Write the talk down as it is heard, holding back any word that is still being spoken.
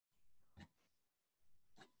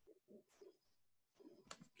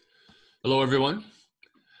Hello, everyone.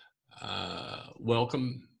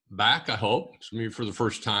 Welcome back, I hope. It's me for the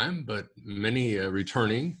first time, but many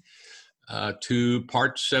returning to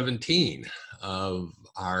part 17 of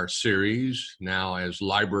our series, now as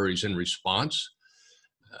Libraries in Response.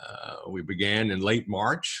 We began in late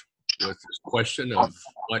March with this question of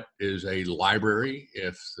what is a library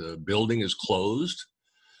if the building is closed.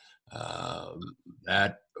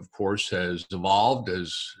 That, of course, has evolved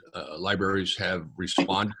as libraries have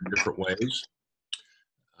responded in different ways.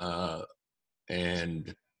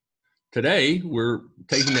 And today we're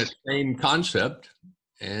taking that same concept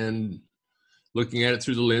and looking at it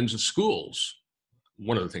through the lens of schools.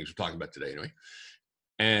 One of the things we're talking about today, anyway.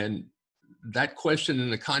 And that question in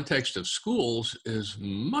the context of schools is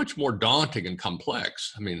much more daunting and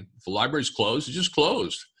complex. I mean, if the library's closed, it's just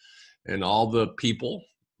closed. And all the people,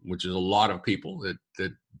 which is a lot of people that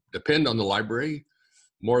depend on the library,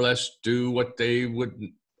 more or less do what they would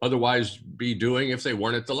otherwise be doing if they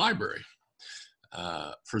weren't at the library.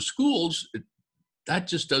 For schools, that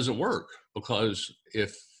just doesn't work, because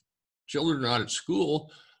if children are not at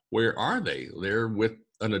school, where are they? They're with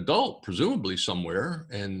an adult, presumably somewhere,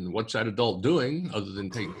 and what's that adult doing other than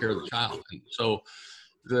taking care of the child? And so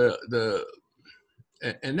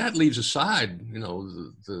and that leaves aside,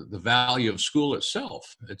 the value of school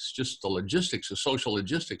itself. It's just the logistics, the social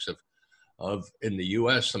logistics of in the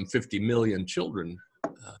U.S., some 50 million children,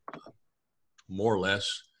 more or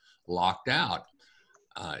less locked out.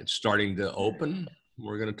 It's starting to open.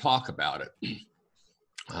 We're going to talk about it.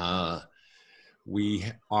 We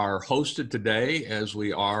are hosted today, as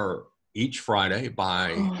we are each Friday,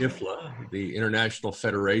 by IFLA, the International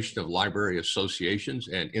Federation of Library Associations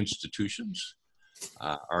and Institutions.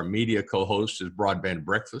 Our media co-host is Broadband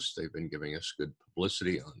Breakfast. They've been giving us good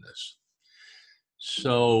publicity on this.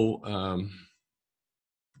 So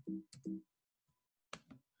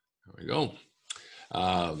there we go.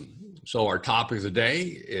 So our topic of the day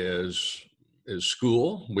is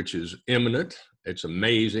school, which is imminent. It's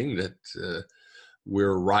amazing that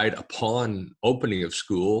we're right upon opening of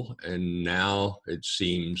school, and now it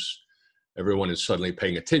seems everyone is suddenly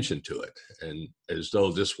paying attention to it, and as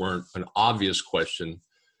though this weren't an obvious question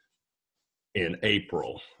in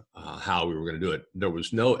April, how we were going to do it. There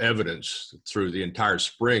was no evidence through the entire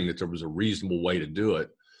spring that there was a reasonable way to do it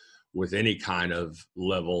with any kind of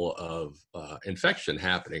level of infection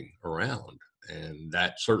happening around. And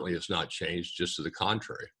that certainly has not changed, just to the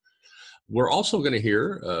contrary. We're also going to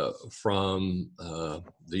hear from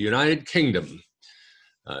the United Kingdom,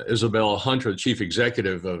 Isobel Hunter, the Chief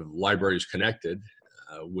Executive of Libraries Connected,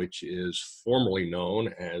 which is formerly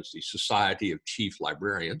known as the Society of Chief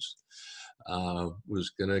Librarians,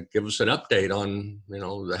 was going to give us an update on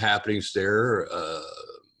the happenings there,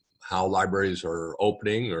 how libraries are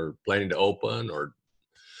opening or planning to open, or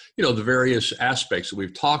the various aspects that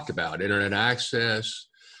we've talked about: internet access,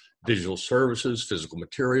 digital services, physical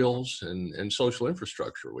materials, and social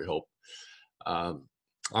infrastructure, we hope.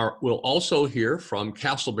 We'll also hear from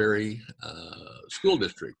Castleberry School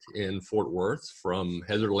District in Fort Worth, from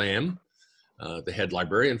Heather Lamb, the head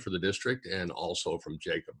librarian for the district, and also from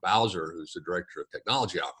Jacob Bowser, who's the Director of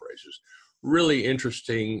Technology Operations. Really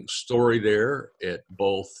interesting story there. It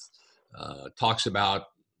both talks about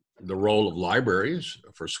the role of libraries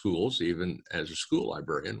for schools, even as a school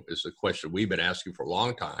librarian, is a question we've been asking for a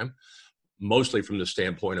long time, mostly from the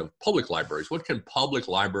standpoint of public libraries. What can public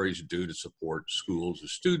libraries do to support schools and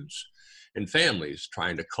students and families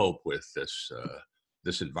trying to cope with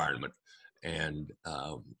this environment? And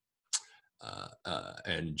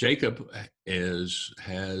Jacob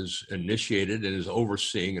has initiated and is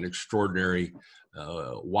overseeing an extraordinary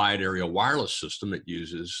wide area wireless system that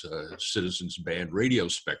uses citizens band radio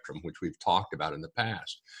spectrum, which we've talked about in the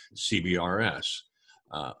past, CBRS,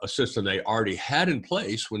 a system they already had in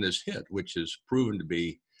place when this hit, which has proven to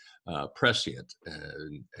be prescient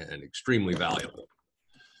and extremely valuable.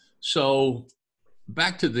 So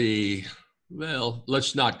back to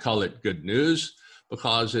let's not call it good news,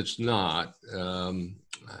 because it's not.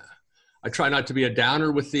 I try not to be a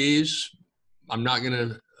downer with these. I'm not going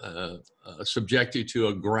to subject you to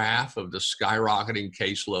a graph of the skyrocketing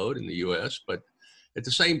caseload in the U.S., but at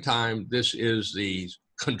the same time, this is the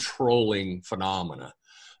controlling phenomena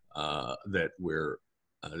that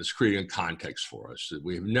is creating a context for us.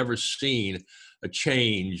 We have never seen a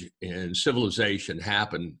change in civilization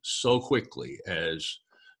happen so quickly as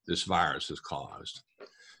this virus has caused.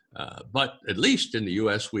 But at least in the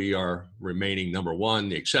U.S., we are remaining number one.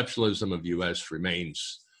 The exceptionalism of the U.S.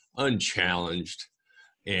 remains unchallenged.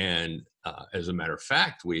 And as a matter of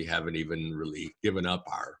fact, we haven't even really given up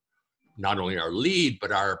not only our lead,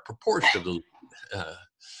 but our proportion of the lead.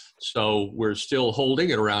 So we're still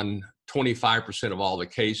holding at around 25% of all the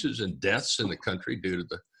cases and deaths in the country due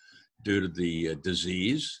to the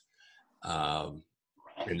disease,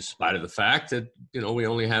 in spite of the fact that, you know, we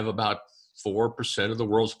only have about 4% of the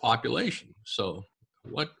world's population. So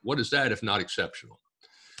what is that if not exceptional?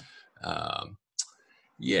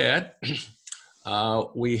 Yet,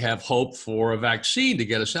 we have hope for a vaccine to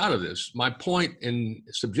get us out of this. My point in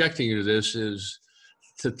subjecting you to this is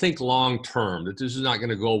to think long term, that this is not going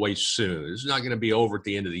to go away soon. This is not going to be over at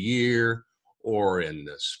the end of the year or in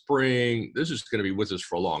the spring. This is going to be with us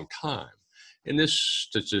for a long time. And this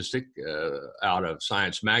statistic out of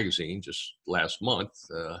Science Magazine just last month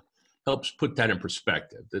helps put that in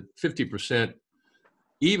perspective, that 50%,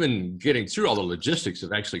 even getting through all the logistics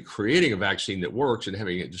of actually creating a vaccine that works and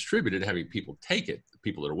having it distributed, having people take it, the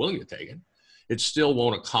people that are willing to take it, it still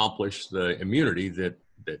won't accomplish the immunity that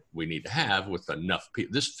we need to have with enough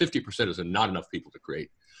people. This 50% is not enough people to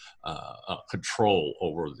create control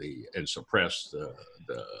over and suppress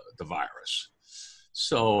the virus.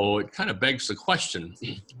 So it kind of begs the question,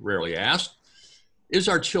 rarely asked, is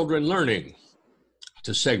our children learning?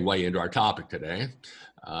 To segue into our topic today,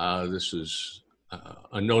 this is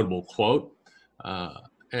a notable quote.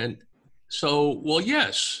 And so, well,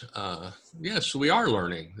 yes, we are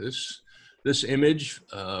learning. This image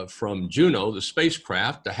from Juno, the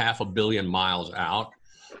spacecraft, a 500 million miles out,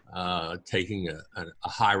 taking a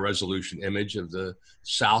high resolution image of the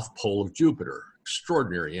south pole of Jupiter.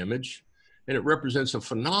 Extraordinary image. And it represents a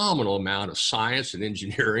phenomenal amount of science and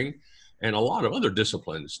engineering and a lot of other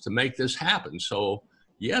disciplines to make this happen. So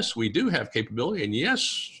yes, we do have capability, and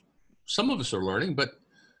yes, some of us are learning, but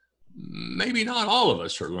maybe not all of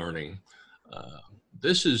us are learning.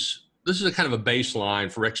 This is a kind of a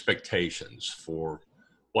baseline for expectations for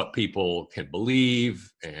what people can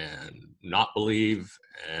believe and not believe,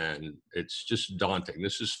 and it's just daunting.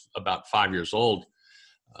 This is about 5 years old.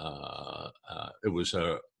 It was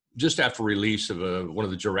just after release of one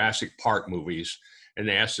of the Jurassic Park movies, and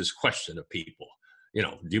they asked this question of people, you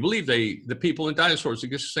know, do you believe the people and dinosaurs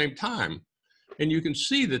exist at the same time? And you can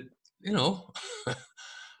see that, you know,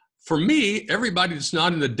 for me, everybody that's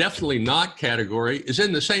not in the definitely not category is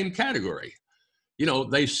in the same category. You know,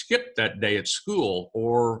 they skipped that day at school,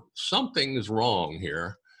 or something is wrong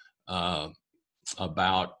here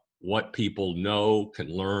about what people know, can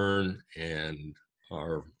learn, and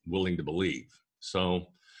are willing to believe. So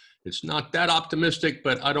it's not that optimistic,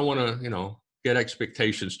 but I don't want to, you know, get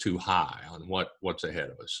expectations too high on what's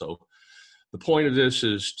ahead of us. So the point of this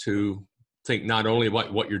is to think not only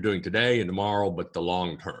about what you're doing today and tomorrow, but the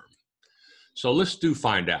long term. So let's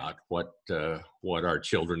find out what our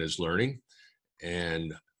children is learning,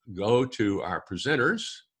 and go to our presenters.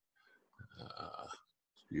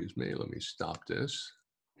 Excuse me, let me stop this.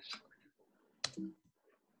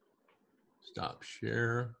 Stop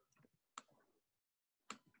share.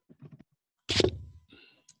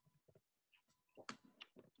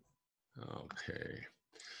 Okay.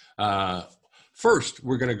 First,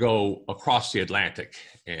 we're going to go across the Atlantic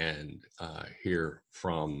and hear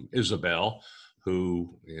from Isobel,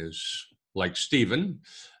 who is, like Stephen,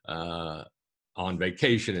 on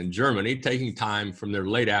vacation in Germany, taking time from their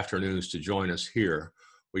late afternoons to join us here.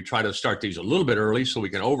 We try to start these a little bit early so we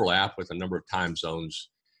can overlap with a number of time zones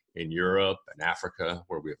in Europe and Africa,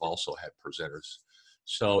 where we've also had presenters.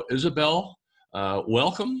 So Isobel,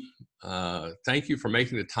 welcome. Thank you for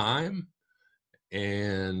making the time.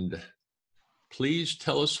 And please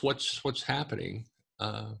tell us what's happening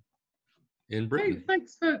in Britain.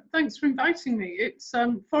 Hey, thanks for inviting me. It's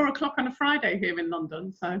 4 o'clock on a Friday here in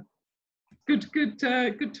London, so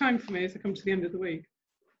good time for me as I come to the end of the week.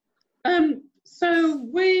 So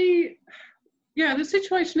the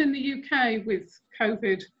situation in the UK with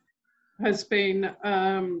COVID has been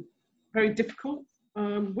very difficult.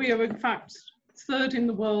 We are in fact third in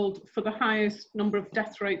the world for the highest number of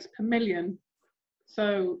death rates per million.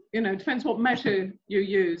 So, you know, it depends what measure you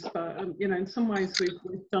use, but, you know, in some ways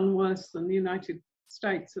we've done worse than the United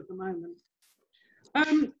States at the moment.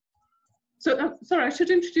 Sorry, I should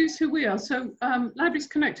introduce who we are. So, Libraries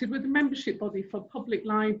Connected, we're the membership body for public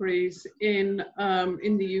libraries in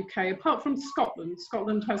the UK, apart from Scotland.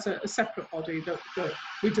 Scotland has a separate body that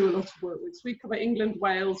we do a lot of work with. So we cover England,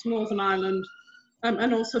 Wales, Northern Ireland,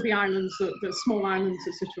 and also the islands, the small islands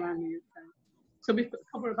that sit around the UK. So we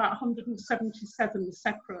cover about 177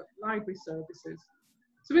 separate library services.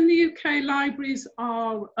 So in the UK, libraries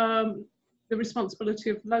are the responsibility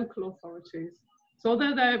of local authorities. So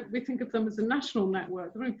although we think of them as a national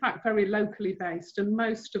network, they're in fact very locally based, and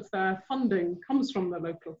most of their funding comes from the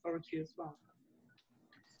local authority as well.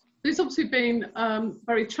 There's obviously been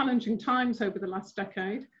very challenging times over the last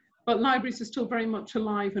decade. but libraries are still very much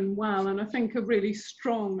alive and well, and I think a really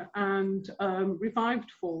strong and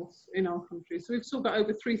revived force in our country. So we've still got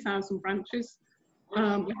over 3,000 branches.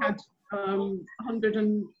 We had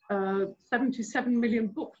 177 million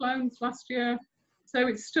book loans last year. So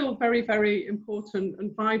it's still very, very important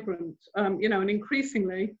and vibrant, you know, and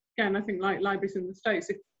increasingly, again, I think like libraries in the States,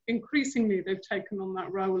 increasingly they've taken on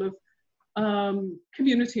that role of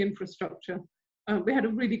community infrastructure. We had a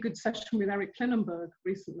really good session with Eric Klinenberg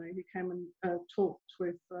recently. He came and talked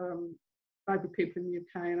with library people in the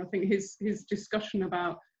UK, and I think his discussion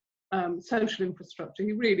about social infrastructure,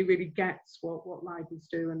 he really, really gets what libraries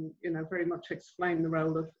do, and, you know, very much explained the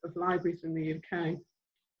role of libraries in the UK.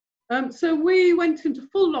 So we went into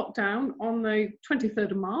full lockdown on the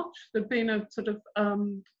 23rd of March. There'd been a sort of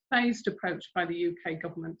phased approach by the UK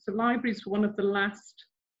government. So libraries were one of the last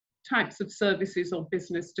types of services or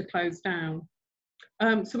business to close down.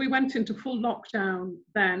 So we went into full lockdown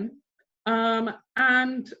then.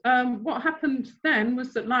 What happened then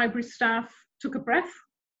was that library staff took a breath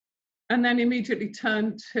and then immediately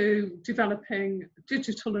turned to developing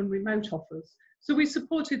digital and remote offers. So we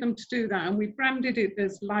supported them to do that, and we branded it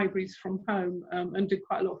as Libraries from Home, and did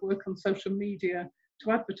quite a lot of work on social media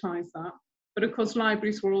to advertise that. But of course,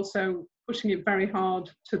 libraries were also pushing it very hard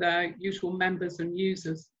to their usual members and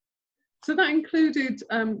users. So that included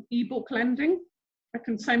e-book lending. I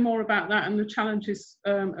can say more about that and the challenges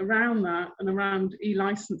around that, and around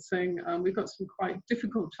e-licensing. We've got some quite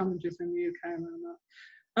difficult challenges in the UK around that.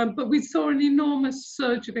 But we saw an enormous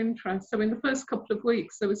surge of interest. So in the first couple of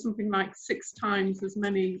weeks, there was something like 6 times as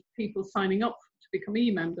many people signing up to become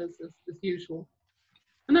e-members as usual.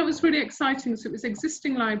 And that was really exciting. So it was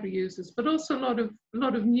existing library users, but also a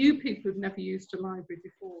lot of new people who've never used a library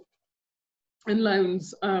before. And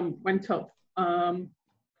loans went up and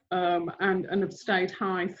have stayed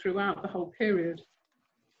high throughout the whole period.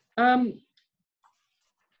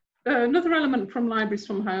 Another element from Libraries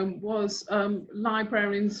from Home was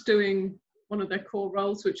librarians doing one of their core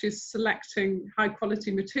roles, which is selecting high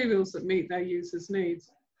quality materials that meet their users'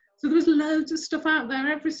 needs. So there was loads of stuff out there.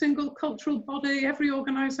 Every single cultural body, every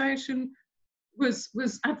organisation was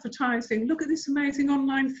advertising, look at this amazing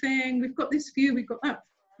online thing, we've got this view, we've got that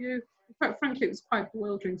view. Quite frankly, it was quite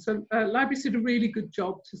bewildering. So libraries did a really good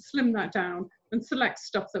job to slim that down and select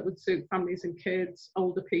stuff that would suit families and kids,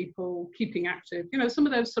 older people, keeping active. You know, some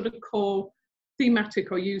of those sort of core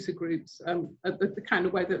thematic or user groups, the kind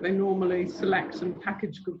of way that they normally select and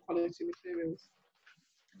package good quality materials.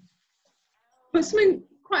 But something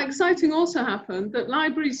quite exciting also happened, that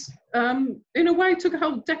libraries, in a way, took a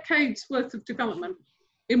whole decade's worth of development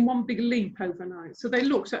in one big leap overnight. So they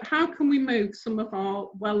looked at how can we move some of our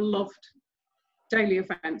well-loved daily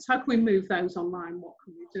events, how can we move those online, what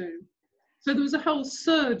can we do? So there was a whole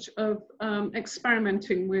surge of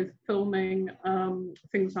experimenting with filming,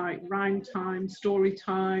 things like rhyme time, story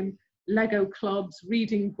time, Lego clubs,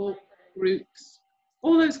 reading book groups,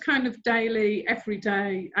 all those kind of daily,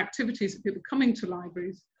 everyday activities that people coming to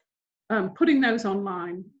libraries, putting those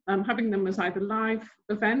online, having them as either live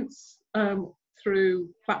events, through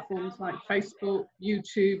platforms like Facebook,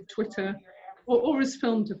 YouTube, Twitter, or as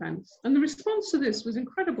filmed events. And the response to this was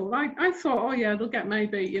incredible. I thought, oh yeah, they'll get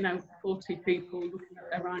maybe, you know, 40 people looking at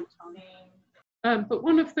their rhyme time. But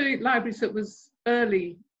one of the libraries that was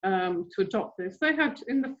early to adopt this, they had,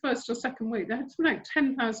 in the first or second week, they had something like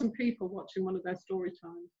 10,000 people watching one of their story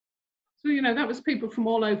times. So, you know, that was people from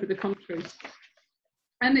all over the country.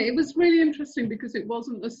 And it was really interesting because it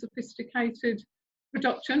wasn't a sophisticated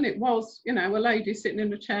production. It was, you know, a lady sitting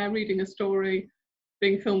in a chair reading a story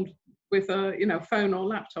being filmed with a, you know, phone or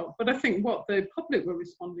laptop. But I think what the public were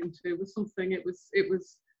responding to was something, it was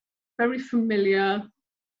very familiar,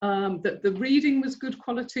 that the reading was good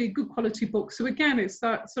quality books. So again, it's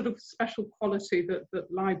that sort of special quality that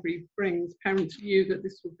library brings. Parents knew that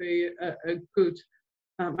this would be a good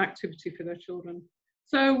activity for their children.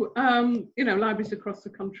 So, you know, libraries across the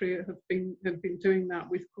country have been doing that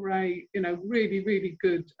with great, you know, really, really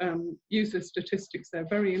good user statistics. They're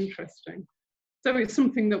very interesting. So it's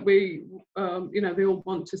something that we, you know, they all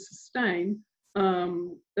want to sustain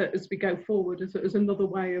as we go forward as another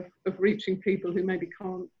way of reaching people who maybe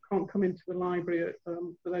can't come into the library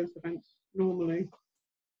for those events normally.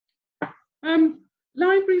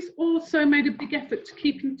 Libraries also made a big effort to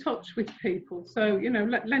keep in touch with people. So, you know,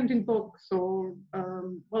 lending books or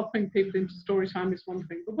welcoming people into story time is one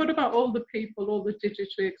thing. But what about all the people, all the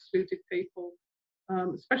digitally excluded people,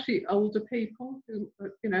 especially older people who,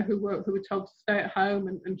 you know, who were told to stay at home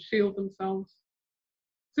and shield themselves?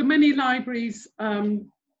 So many libraries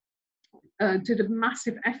did a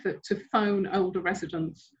massive effort to phone older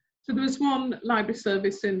residents So there was one library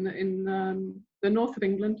service in the north of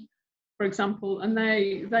England, for example, and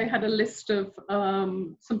they had a list of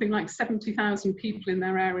something like 70,000 people in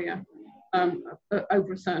their area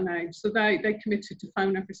over a certain age. So they committed to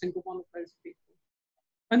phone every single one of those people.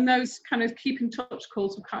 And those kind of keep in touch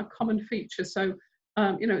calls were kind of common feature. So,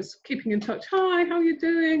 you know, it's keeping in touch. Hi, how are you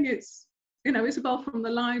doing? It's, you know, Isobel from the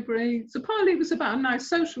library. So partly it was about a nice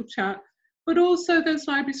social chat, but also those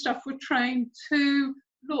library staff were trained to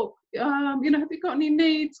look, you know, have you got any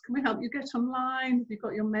needs? Can we help you get online? Have you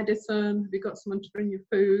got your medicine? Have you got someone to bring you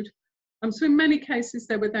food? So in many cases,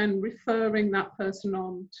 they were then referring that person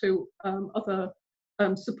on to other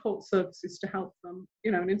support services to help them,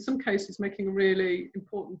 you know, and in some cases making a really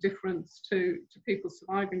important difference to people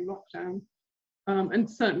surviving lockdown, and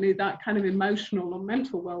certainly that kind of emotional or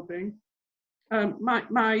mental well-being. My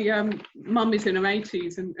mum is in her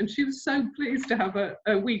 80s, and she was so pleased to have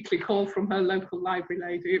a weekly call from her local library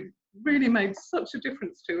lady. It really made such a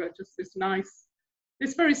difference to her, just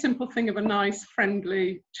this very simple thing of a nice,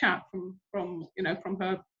 friendly chat from you know, from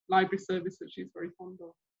her library service that she's very fond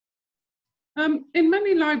of. In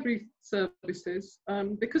many library services,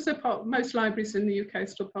 because most libraries in the UK are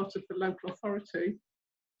still part of the local authority,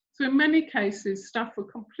 so in many cases, staff were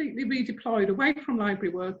completely redeployed away from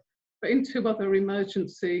library work, but into other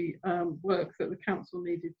emergency work that the council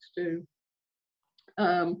needed to do.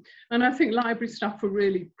 And I think library staff were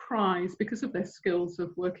really prized because of their skills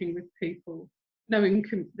of working with people, knowing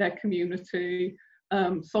their community,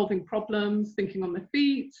 solving problems, thinking on their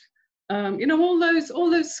feet, you know, all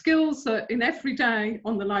those skills that in every day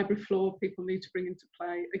on the library floor people need to bring into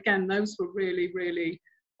play. Again, those were really, really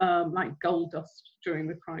like gold dust during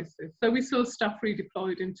the crisis. So we saw staff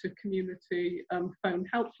redeployed into community phone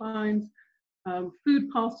helplines, food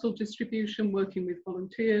parcel distribution, working with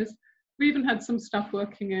volunteers. We even had some staff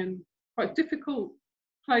working in quite difficult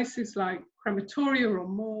places like crematoria or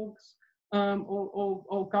morgues,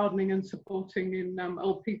 or gardening and supporting in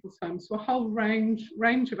old people's homes. So a whole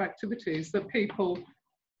range of activities that people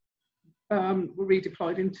were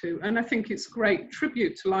redeployed into. And I think it's great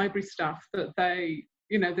tribute to library staff that they,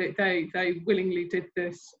 you know, they willingly did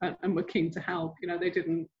this and were keen to help. You know, they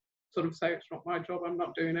didn't sort of say, it's not my job, I'm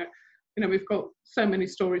not doing it. You know, we've got so many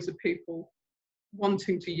stories of people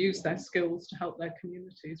wanting to use their skills to help their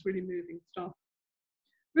communities, really moving stuff.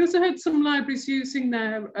 We also had some libraries using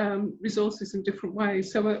their resources in different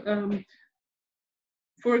ways. So,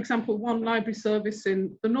 for example, one library service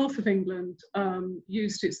in the north of England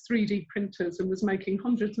used its 3D printers and was making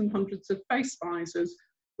hundreds and hundreds of face visors,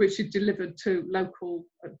 which it delivered to local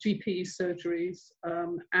GP surgeries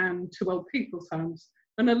and to old people's homes.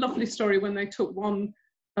 And a lovely story when they took one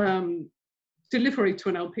delivery to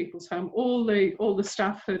an old people's home, all the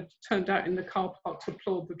staff had turned out in the car park to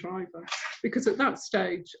applaud the driver, because at that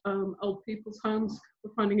stage, old people's homes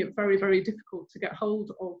were finding it very, very difficult to get hold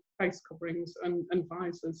of face coverings and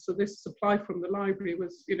visors. So this supply from the library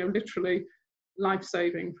was, you know, literally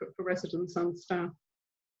life-saving for residents and staff.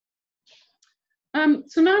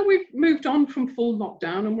 So now we've moved on from full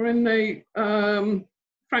lockdown, and we're in the,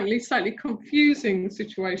 frankly, slightly confusing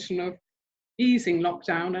situation of easing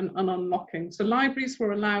lockdown and unlocking. So libraries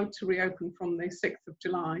were allowed to reopen from the 6th of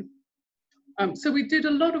July. So we did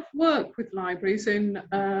a lot of work with libraries in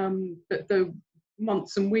the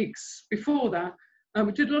months and weeks before that.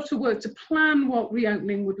 We did a lot of work to plan what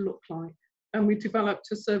reopening would look like. And we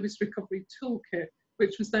developed a service recovery toolkit,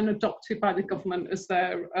 which was then adopted by the government as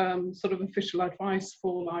their sort of official advice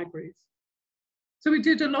for libraries. So we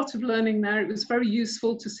did a lot of learning there. It was very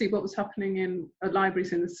useful to see what was happening in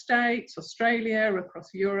libraries in the States, Australia,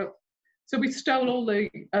 across Europe. So we stole all the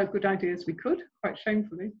good ideas we could, quite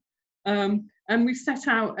shamefully. And we set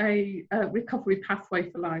out a recovery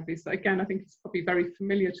pathway for libraries that, again, I think is probably very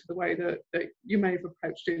familiar to the way that you may have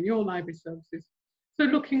approached it in your library services. So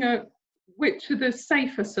looking at which are the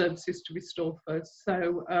safer services to restore first.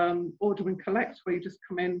 So order and collect, where you just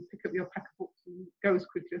come in, pick up your pack of books and go as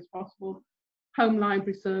quickly as possible. Home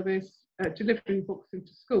library service, delivering books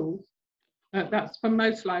into schools. That's for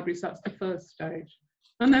most libraries, that's the first stage.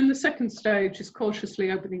 And then the second stage is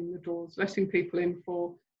cautiously opening the doors, letting people in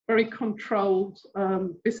for very controlled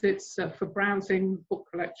visits for browsing, book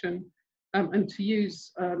collection, and to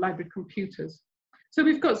use library computers. So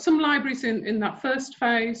we've got some libraries in that first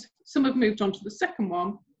phase. Some have moved on to the second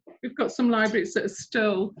one. We've got some libraries that are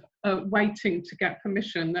still waiting to get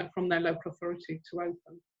permission from their local authority to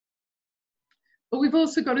open. But we've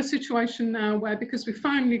also got a situation now where, because we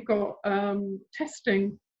finally got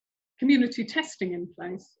community testing in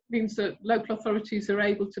place, means that local authorities are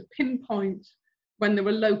able to pinpoint when there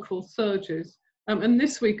are local surges And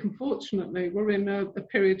this week, unfortunately, we're in a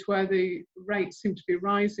period where the rates seem to be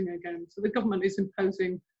rising again. So the government is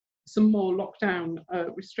imposing some more lockdown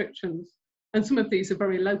restrictions, and some of these are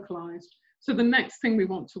very localised. So the next thing we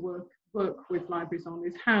want to work with libraries on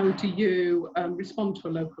is how do you respond to a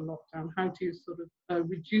local lockdown? How do you sort of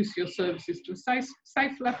reduce your services to a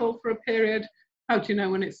safe level for a period? How do you know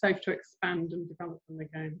when it's safe to expand and develop them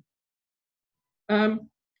again?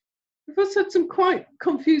 We've also had some quite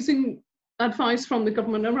confusing advice from the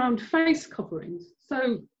government around face coverings.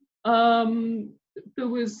 So there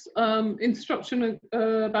was instruction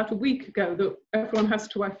about a week ago that everyone has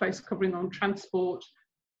to wear face covering on transport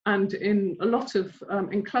and in a lot of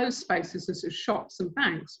enclosed spaces, such as shops and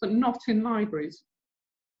banks, but not in libraries.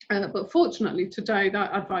 But fortunately today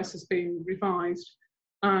that advice has been revised,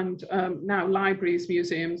 and now libraries,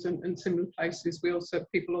 museums and similar places,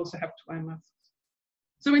 people also have to wear masks.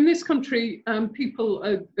 So in this country, people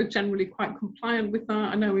are generally quite compliant with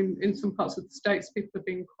that. I know in some parts of the States, people have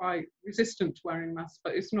been quite resistant to wearing masks,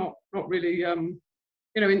 but it's not really, you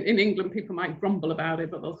know, in England, people might grumble about it,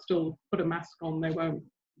 but they'll still put a mask on.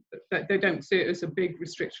 They don't see it as a big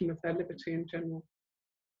restriction of their liberty in general.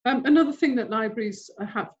 Another thing that libraries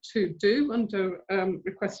have to do under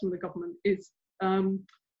request from the government is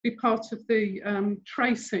be part of the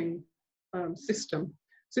tracing system.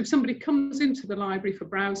 So if somebody comes into the library for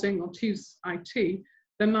browsing or to use IT,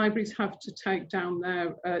 then libraries have to take down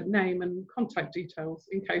their name and contact details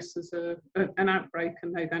in case there's an outbreak,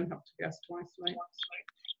 and they then have to be asked to isolate.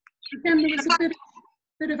 Again, there was a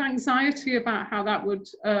bit of anxiety about how that would,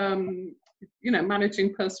 you know,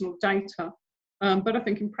 managing personal data. But I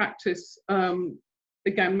think in practice,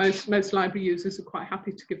 again, most library users are quite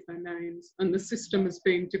happy to give their names, and the system has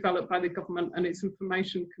been developed by the government and its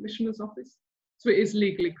Information Commissioner's Office. So it is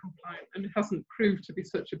legally compliant, and it hasn't proved to be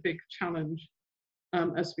such a big challenge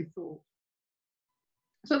as we thought.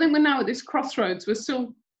 So I think we're now at this crossroads. We're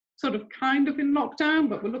still sort of kind of in lockdown,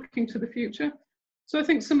 but we're looking to the future. So I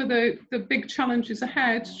think some of the big challenges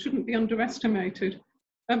ahead shouldn't be underestimated.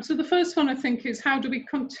 So the first one, I think, is how do we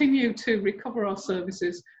continue to recover our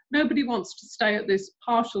services? Nobody wants to stay at this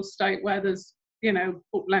partial state where there's, you know,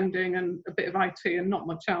 book lending and a bit of IT and not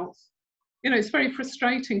much else. You know, it's very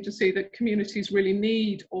frustrating to see that communities really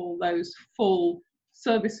need all those full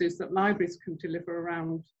services that libraries can deliver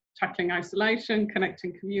around tackling isolation,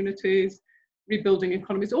 connecting communities, rebuilding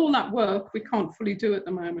economies. All that work we can't fully do at the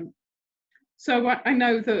moment. So I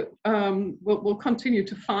know that we'll continue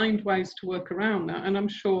to find ways to work around that, and I'm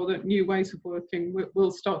sure that new ways of working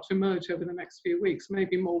will start to emerge over the next few weeks,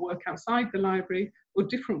 maybe more work outside the library or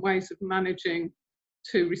different ways of managing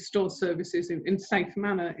to restore services in safe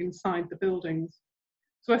manner inside the buildings.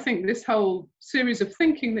 So I think this whole series of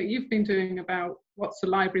thinking that you've been doing about what's a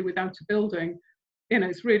library without a building, you know,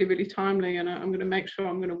 it's really, really timely, and I'm going to make sure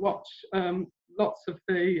I'm going to watch lots of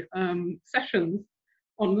the sessions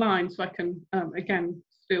online so I can, again,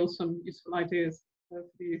 steal some useful ideas for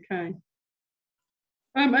the UK.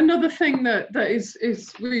 Another thing that is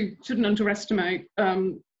we shouldn't underestimate,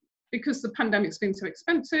 because the pandemic's been so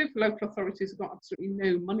expensive, local authorities have got absolutely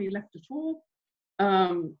no money left at all.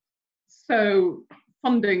 So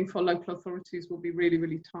funding for local authorities will be really,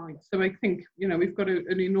 really tight. So I think, you know, we've got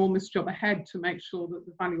an enormous job ahead to make sure that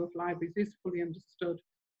the value of libraries is fully understood,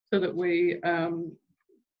 so that we,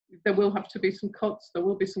 there will have to be some cuts, there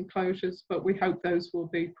will be some closures, but we hope those will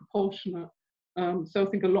be proportionate. So I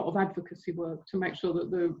think a lot of advocacy work to make sure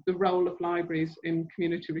that the role of libraries in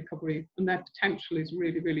community recovery and their potential is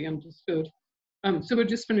really, really understood. So we're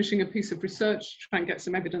just finishing a piece of research to try and get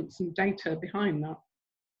some evidence and data behind that.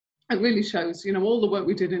 It really shows, you know, all the work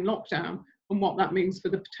we did in lockdown and what that means for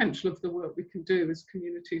the potential of the work we can do as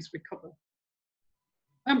communities recover.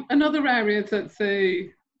 Another area that the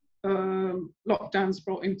lockdowns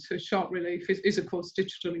brought into sharp relief is of course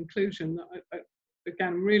digital inclusion.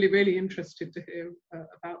 Again, really, really interested to hear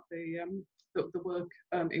about the work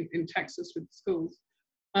in Texas with the schools.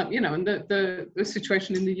 You know, and the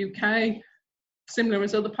situation in the UK, similar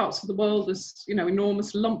as other parts of the world, there's, you know,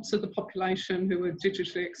 enormous lumps of the population who are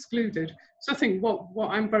digitally excluded. So I think what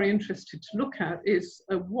I'm very interested to look at is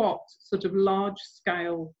what sort of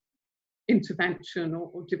large-scale intervention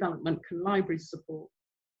or development can libraries support.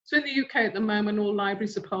 So in the UK at the moment, all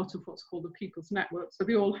libraries are part of what's called the People's Network. So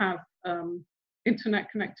they all have internet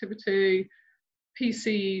connectivity,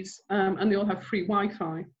 PCs, and they all have free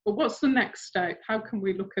Wi-Fi. But what's the next step? How can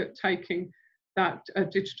we look at taking that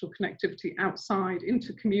digital connectivity outside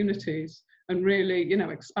into communities and really, you know,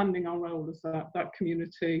 expanding our role as that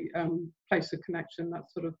community place of connection, that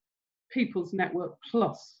sort of People's Network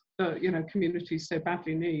plus that, you know, communities so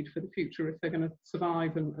badly need for the future if they're going to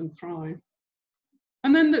survive and thrive.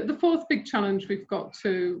 And then the fourth big challenge we've got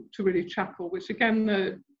to really tackle, which again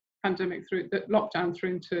the pandemic the lockdown threw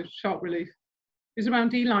into sharp relief, is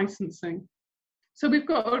around e-licensing. So we've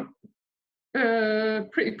got a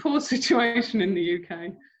pretty poor situation in the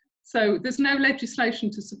UK. So there's no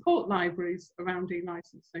legislation to support libraries around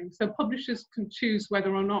e-licensing. So publishers can choose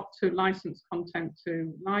whether or not to license content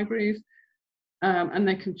to libraries, and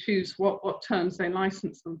they can choose what terms they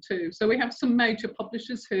license them to. So we have some major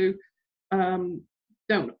publishers who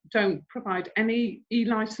don't provide any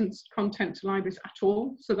e-licensed content to libraries at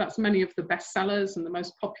all. So that's many of the bestsellers and the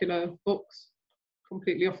most popular books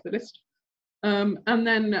completely off the list. And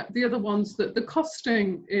then the other ones, that the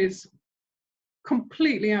costing is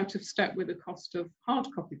completely out of step with the cost of hard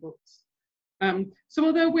copy books. So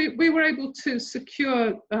although we were able to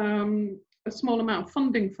secure a small amount of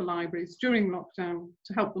funding for libraries during lockdown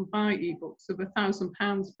to help them buy ebooks of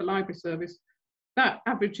 £1,000 per library service, that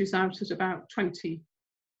averages out at about 20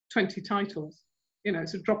 titles. You know,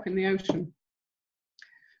 it's a drop in the ocean.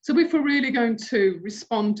 So if we're really going to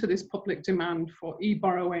respond to this public demand for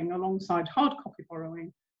e-borrowing alongside hard copy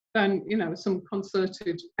borrowing, then, you know, some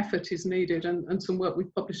concerted effort is needed, and some work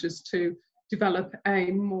with publishers to develop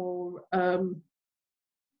a more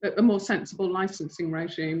sensible licensing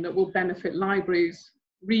regime that will benefit libraries,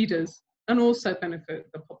 readers, and also benefit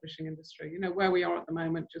the publishing industry. You know, where we are at the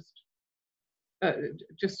moment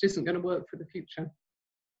just isn't going to work for the future.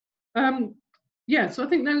 Yeah, so I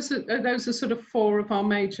think those are sort of four of our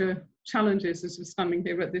major challenges as we're standing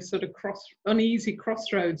here at this sort of uneasy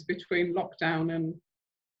crossroads between lockdown and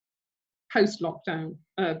post-lockdown,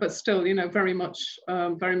 but still, you know, very much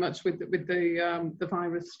with the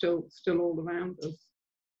virus still all around us.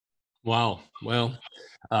 Wow. Well,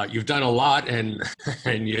 you've done a lot, and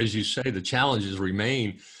as you say, the challenges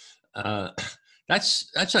remain.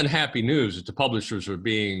 That's unhappy news that the publishers are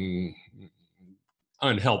being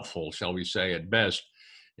unhelpful, shall we say, at best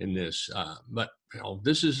in this. But you know,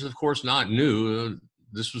 this is of course not new.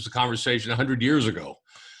 This was a conversation 100 years ago.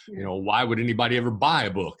 Yeah. You know, why would anybody ever buy a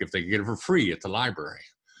book if they could get it for free at the library?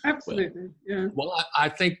 Absolutely. Yeah. Well, I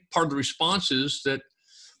think part of the response is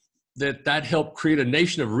that helped create a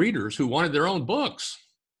nation of readers who wanted their own books,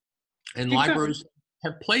 and exactly. Libraries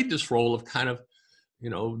have played this role of kind of, you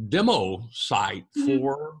know, demo site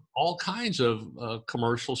for all kinds of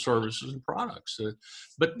commercial services and products.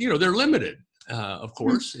 But, you know, they're limited, of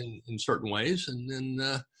course, in certain ways. And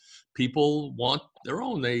then people want their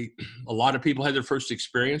own. A lot of people had their first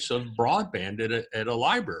experience of broadband at a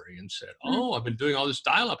library and said, oh, I've been doing all this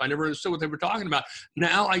dial-up. I never understood what they were talking about.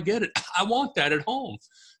 Now I get it. I want that at home.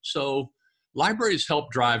 So libraries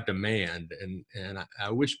help drive demand. And I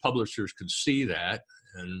wish publishers could see that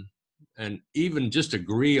and even just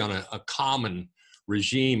agree on a common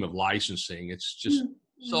regime of licensing. It's just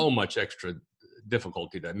so much extra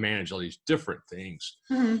difficulty to manage all these different things.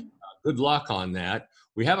 Good luck on that.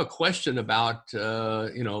 We have a question about,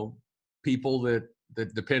 you know, people that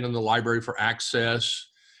depend on the library for access.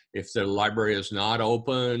 If the library is not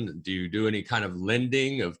open, do you do any kind of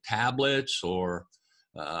lending of tablets, or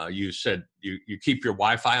you said you keep your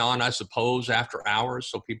Wi-Fi on, I suppose, after hours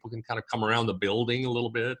so people can kind of come around the building a little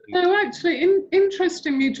bit? No, actually,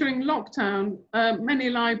 interestingly, during lockdown, many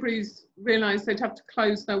libraries realised they'd have to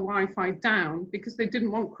close their Wi-Fi down because they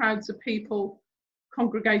didn't want crowds of people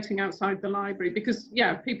congregating outside the library, because,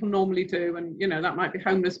 yeah, people normally do, and, you know, that might be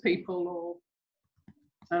homeless people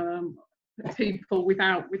or people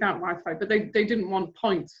without Wi-Fi, but they didn't want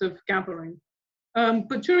points of gathering.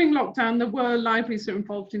 But during lockdown, there were libraries that were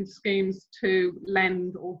involved in schemes to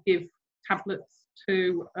lend or give tablets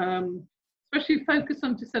to, especially focus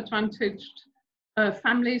on disadvantaged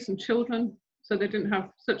families and children, so they didn't have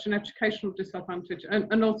such an educational disadvantage,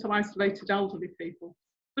 and also isolated elderly people.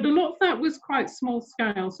 But a lot of that was quite small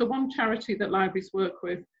scale. So one charity that libraries work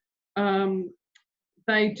with,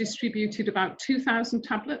 they distributed about 2,000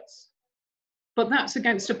 tablets, but that's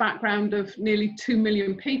against a background of nearly 2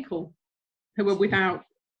 million people who are without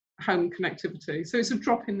home connectivity. So it's a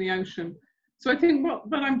drop in the ocean. So I think what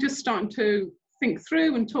I'm just starting to think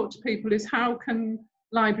through and talk to people is, how can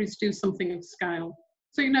libraries do something of scale?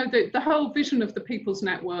 So, you know, the whole vision of the People's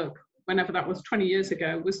Network, whenever that was 20 years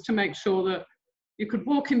ago, was to make sure that you could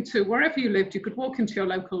walk into, wherever you lived, you could walk into your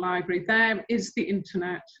local library. There is the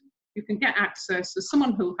internet. You can get access. There's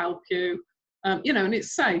someone who'll help you, you know, and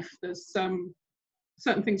it's safe. There's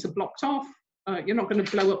certain things are blocked off. You're not going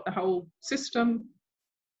to blow up the whole system.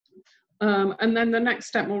 And then the next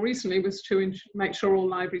step more recently was to make sure all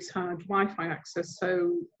libraries had Wi-Fi access,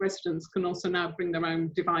 so residents can also now bring their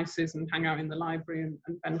own devices and hang out in the library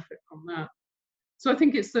and benefit from that. So I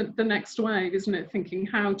think it's the next wave, isn't it? Thinking,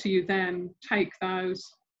 how do you then take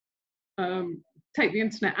those, take the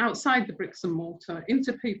internet outside the bricks and mortar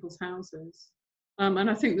into people's houses? And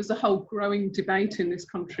I think there's a whole growing debate in this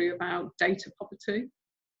country about data poverty,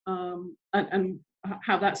 and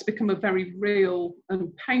how that's become a very real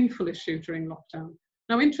and painful issue during lockdown.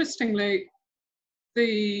 Now, interestingly,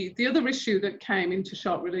 the other issue that came into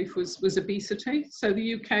sharp relief was obesity. So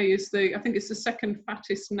the UK is I think it's the second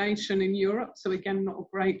fattest nation in Europe. So again, not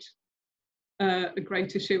a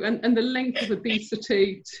great issue. And the link of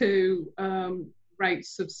obesity to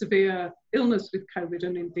rates of severe illness with COVID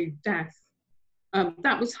and indeed death.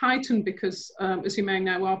 That was heightened because, as you may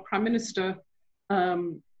know, our Prime Minister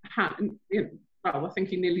had, well, I think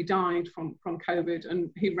he nearly died from COVID, and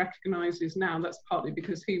he recognises now that's partly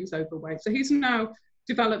because he was overweight. So he's now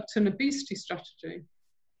developed an obesity strategy.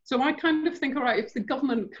 So I kind of think, all right, if the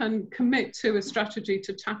government can commit to a strategy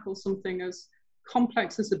to tackle something as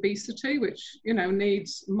complex as obesity, which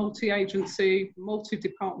needs multi-agency,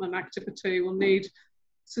 multi-department activity, will need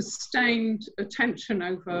sustained attention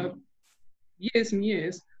over years and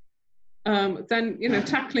years, then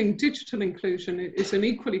tackling digital inclusion is an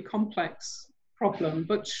equally complex problem.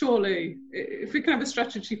 But surely, if we can have a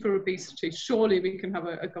strategy for obesity, surely we can have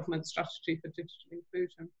a government strategy for digital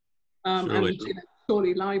inclusion. And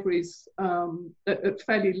surely libraries at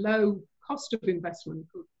fairly low cost of investment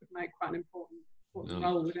could make quite an important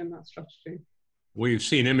role within that strategy. We've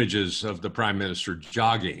seen images of the Prime Minister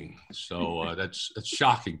jogging, so that's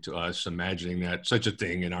shocking to us. Imagining that such a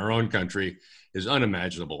thing in our own country is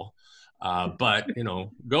unimaginable. But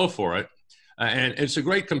go for it. And it's a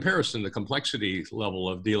great comparison, the complexity level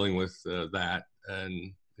of dealing with that,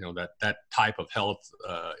 and that type of health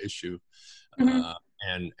issue,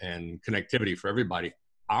 and connectivity for everybody.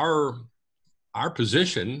 Our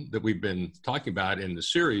position that we've been talking about in the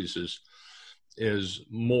series is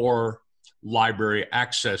more library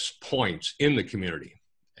access points in the community,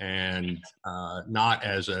 and not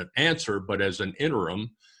as an answer, but as an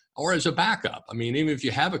interim or as a backup. I mean, even if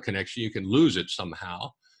you have a connection, you can lose it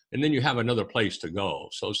somehow, and then you have another place to go.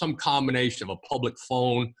 So some combination of a public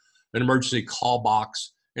phone, an emergency call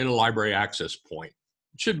box, and a library access point.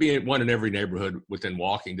 It should be one in every neighborhood within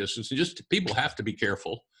walking distance. And just people have to be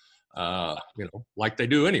careful, like they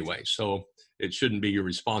do anyway. So it shouldn't be your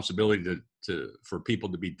responsibility for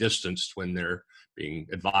people to be distanced when they're being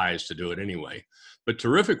advised to do it anyway. But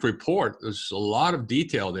terrific report. There's a lot of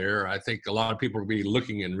detail there. I think a lot of people will be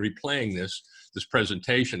looking and replaying this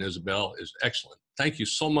presentation. Isobel is excellent. Thank you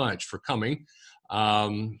so much for coming.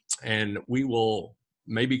 And we will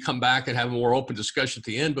maybe come back and have a more open discussion at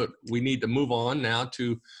the end, but we need to move on now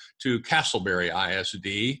to Castleberry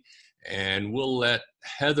ISD, and we'll let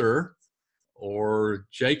Heather or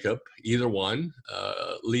Jacob, either one,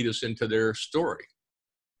 lead us into their story.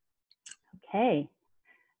 Okay.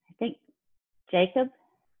 I think Jacob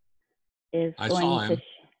is I going saw him. to...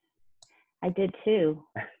 I did too.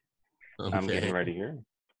 Okay. I'm getting ready here.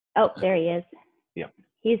 Oh, there he is. Yep.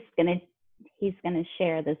 He's gonna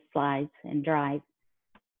share the slides and drive.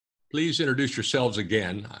 Please introduce yourselves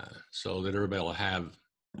again so that everybody will have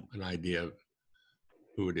an idea of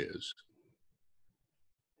who it is.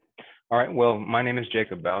 All right, well, my name is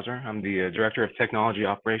Jacob Bowser. I'm the Director of Technology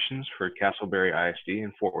Operations for Castleberry ISD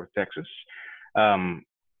in Fort Worth, Texas.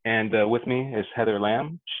 And with me is Heather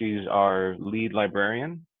Lamb. She's our lead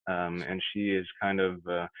librarian, and she is kind of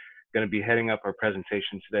going to be heading up our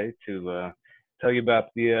presentation today to tell you about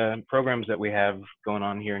the programs that we have going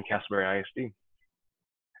on here in Castleberry ISD.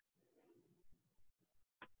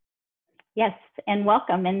 Yes, and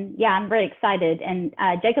welcome. And yeah, I'm very excited. And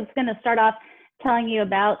Jacob's going to start off telling you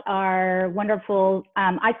about our wonderful,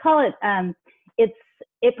 I call it,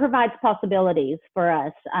 it provides possibilities for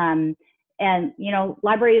us. And,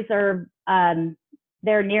 libraries are,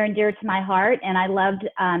 they're near and dear to my heart. And I loved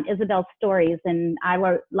Isobel's stories, and I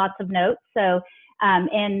wrote lots of notes. So,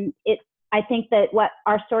 I think that what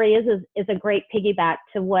our story is a great piggyback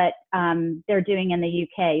to what they're doing in the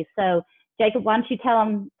UK. So, Jacob, why don't you tell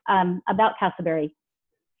them about Castleberry?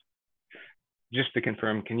 Just to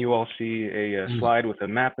confirm, can you all see a slide with a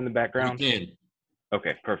map in the background? We can.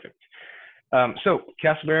 Okay, perfect. So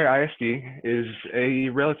Castleberry ISD is a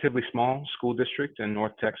relatively small school district in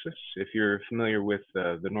North Texas. If you're familiar with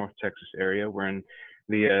the North Texas area, we're in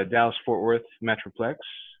the Dallas-Fort Worth Metroplex,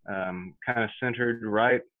 kind of centered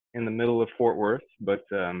right in the middle of Fort Worth, but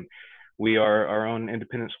we are our own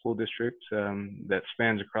independent school district that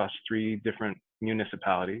spans across 3 different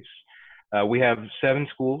municipalities. We have 7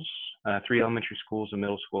 schools, 3 elementary schools, a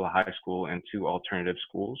middle school, a high school, and 2 alternative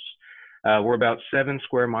schools. We're about 7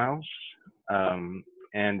 square miles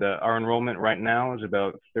and our enrollment right now is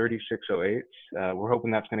about 3608. We're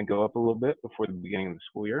hoping that's going to go up a little bit before the beginning of the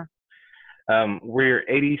school year. We're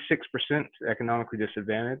 86% economically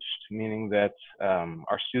disadvantaged, meaning that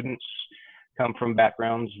our students come from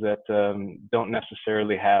backgrounds that don't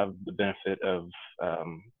necessarily have the benefit of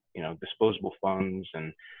disposable funds,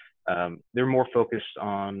 and they're more focused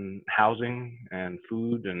on housing and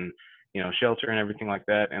food and shelter and everything like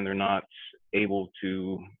that, and they're not able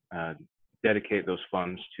to dedicate those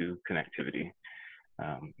funds to connectivity.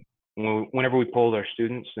 Whenever we polled our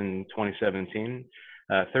students in 2017,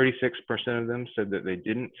 36% of them said that they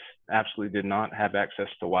absolutely did not have access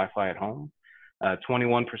to Wi-Fi at home.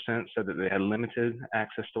 21% said that they had limited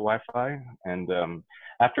access to Wi-Fi. And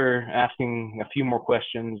after asking a few more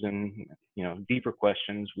questions and deeper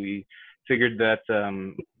questions, we figured that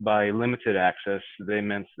by limited access, they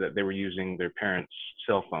meant that they were using their parents'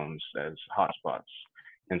 cell phones as hotspots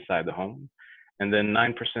inside the home. And then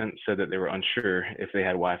 9% said that they were unsure if they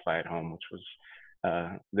had Wi-Fi at home, which was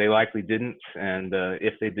they likely didn't, and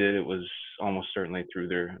if they did, it was almost certainly through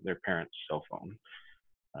their parents' cell phone.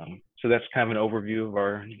 So that's kind of an overview of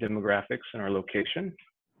our demographics and our location.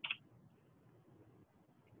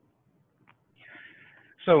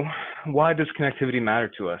 So why does connectivity matter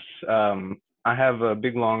to us? I have a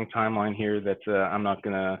big long timeline here that I'm not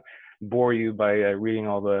going to bore you by reading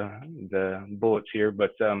all the bullets here,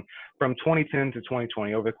 but from 2010 to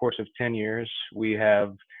 2020, over the course of 10 years, we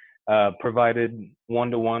have provided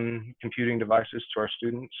one-to-one computing devices to our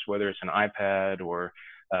students, whether it's an iPad or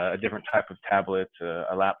a different type of tablet,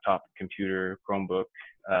 a laptop computer, Chromebook.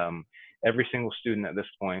 Every single student at this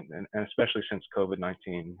point, and especially since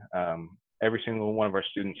COVID-19, every single one of our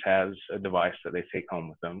students has a device that they take home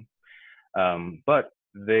with them. But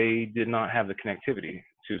they did not have the connectivity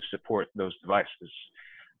to support those devices.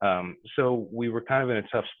 So we were kind of in a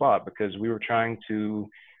tough spot because we were trying to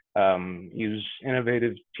use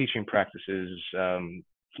innovative teaching practices,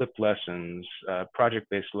 flipped lessons,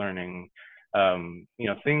 project-based learning,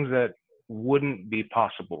 things that wouldn't be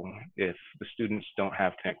possible if the students don't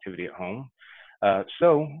have connectivity at home.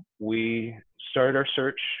 So we started our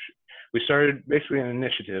search. We started basically an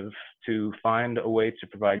initiative to find a way to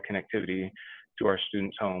provide connectivity to our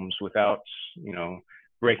students' homes without,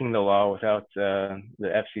 breaking the law, without the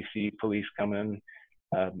FCC police coming,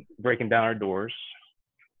 breaking down our doors.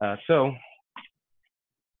 So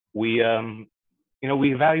we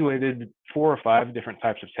evaluated 4 or 5 different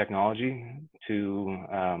types of technology to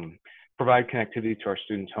provide connectivity to our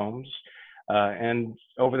students' homes. And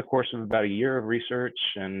over the course of about a year of research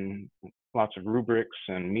and lots of rubrics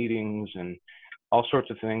and meetings and all sorts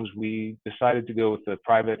of things, we decided to go with the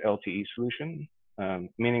private LTE solution,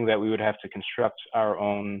 meaning that we would have to construct our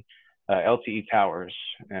own LTE towers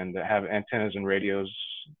and have antennas and radios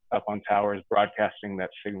up on towers broadcasting that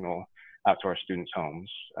signal out to our students' homes.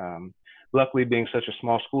 Luckily, being such a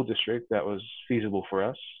small school district, that was feasible for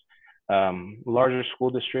us. Larger school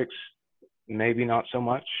districts, maybe not so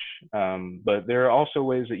much, but there are also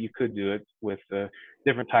ways that you could do it with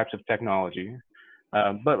different types of technology.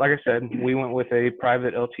 But like I said, we went with a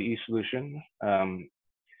private LTE solution, and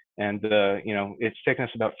it's taken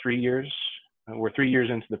us about 3 years. We're 3 years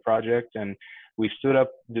into the project, and we stood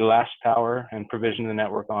up the last tower and provisioned the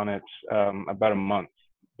network on it about a month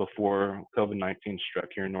before COVID-19 struck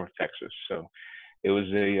here in North Texas. So it was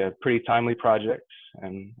a pretty timely project,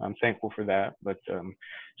 and I'm thankful for that. But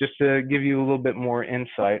just to give you a little bit more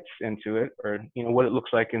insights into it, or what it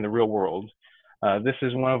looks like in the real world, this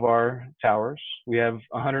is one of our towers. We have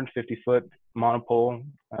 150-foot monopole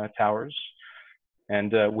towers,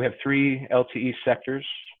 and we have 3 LTE sectors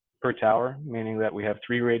per tower, meaning that we have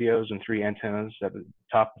 3 radios and 3 antennas at the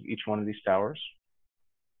top of each one of these towers.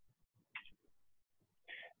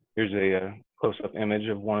 Here's a close-up image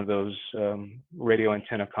of one of those radio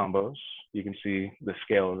antenna combos. You can see the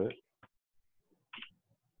scale of it.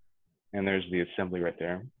 And there's the assembly right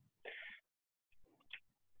there.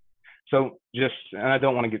 So and I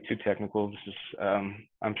don't want to get too technical. This is,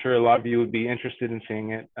 I'm sure a lot of you would be interested in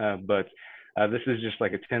seeing it, but this is just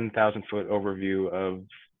like a 10,000-foot overview of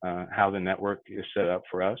how the network is set up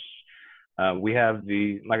for us. We have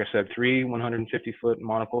like I said, 3 150-foot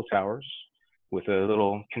monopole towers with a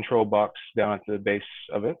little control box down at the base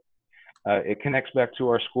of it. It connects back to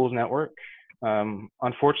our school's network.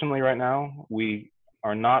 Unfortunately, right now, we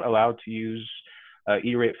are not allowed to use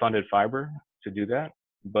E-rate funded fiber to do that,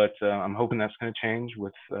 but I'm hoping that's going to change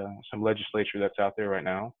with some legislature that's out there right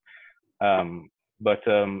now.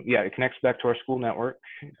 Yeah, it connects back to our school network,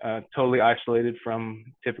 totally isolated from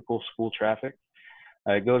typical school traffic.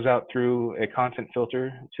 It goes out through a content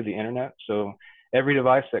filter to the internet, so every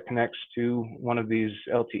device that connects to one of these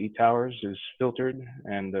LTE towers is filtered,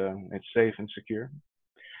 and it's safe and secure.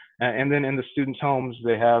 And then in the students' homes,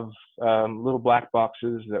 they have little black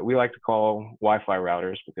boxes that we like to call Wi-Fi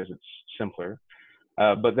routers because it's simpler.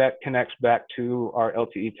 But that connects back to our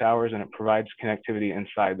LTE towers, and it provides connectivity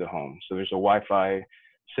inside the home. So there's a Wi-Fi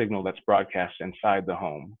signal that's broadcast inside the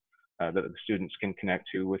home that the students can connect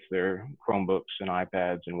to with their Chromebooks and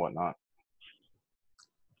iPads and whatnot.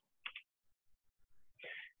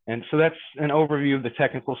 And so that's an overview of the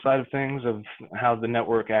technical side of things, of how the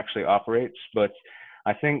network actually operates. But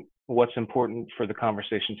I think what's important for the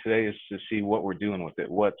conversation today is to see what we're doing with it.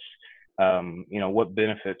 What's, what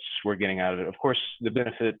benefits we're getting out of it. Of course, the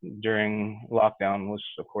benefit during lockdown was,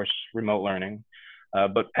 of course, remote learning.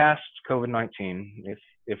 But past COVID-19,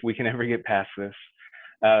 if we can ever get past this,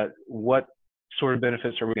 what sort of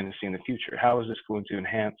benefits are we going to see in the future? How is this going to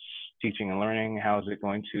enhance teaching and learning? How is it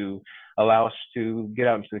going to allow us to get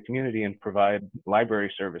out into the community and provide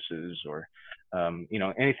library services, or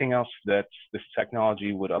anything else that this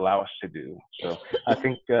technology would allow us to do? So I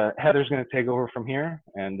think Heather's going to take over from here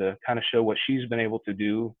and kind of show what she's been able to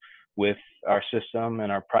do with our system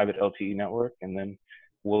and our private LTE network, and then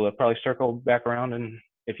we'll probably circle back around, and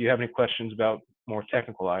if you have any questions about more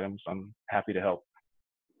technical items, I'm happy to help.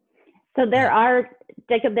 So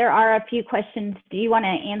Jacob, there are a few questions. Do you want to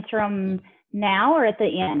answer them now or at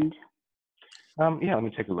the end? Yeah, let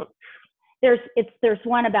me take a look. There's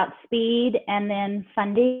one about speed and then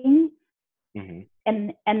funding. Mm-hmm.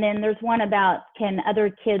 And then there's one about can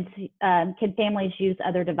families use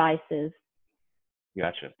other devices?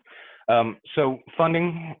 Gotcha. So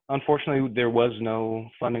funding, unfortunately, there was no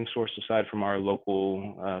funding source aside from our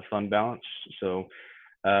local fund balance. So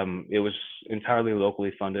it was entirely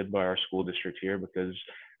locally funded by our school district here, because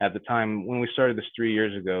at the time when we started this 3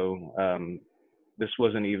 years ago, this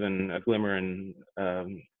wasn't even a glimmer in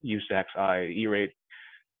USAC's eye. E-rate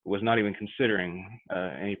was not even considering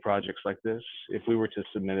any projects like this. If we were to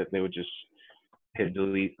submit it, they would just hit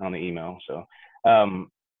delete on the email. So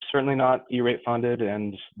certainly not E-rate funded,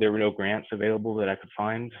 and there were no grants available that I could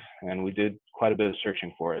find, and we did quite a bit of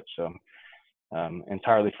searching for it. So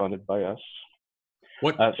entirely funded by us.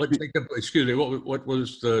 What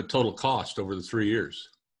was the total cost over the 3 years?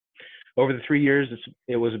 Over the 3 years,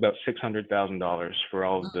 it was about $600,000 for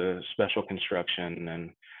all of the special construction,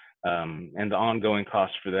 and the ongoing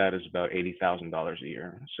cost for that is about $80,000 a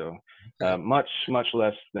year. So much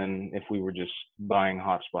less than if we were just buying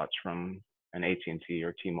hotspots from an AT&T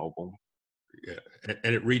or T-Mobile. Yeah,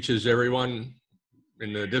 and it reaches everyone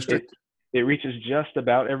in the district? It reaches just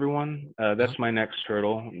about everyone. That's my next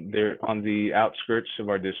hurdle. There, on the outskirts of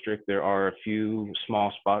our district, there are a few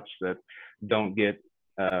small spots that don't get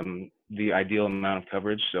the ideal amount of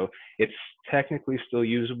coverage. So it's technically still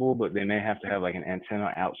usable, but they may have to have like an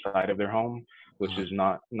antenna outside of their home, which is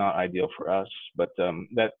not ideal for us. But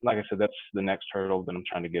that, like I said, that's the next hurdle that I'm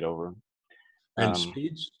trying to get over. And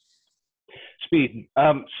speeds? Speed.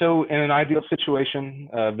 So in an ideal situation,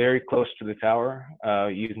 very close to the tower,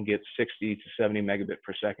 you can get 60 to 70 megabit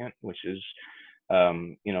per second, which is,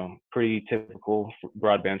 pretty typical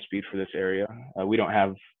broadband speed for this area. We don't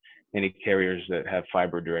have any carriers that have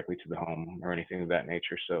fiber directly to the home or anything of that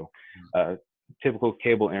nature. So typical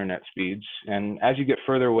cable internet speeds. And as you get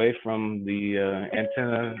further away from the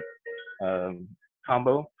antenna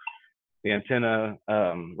combo, the antenna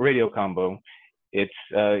radio combo, it's,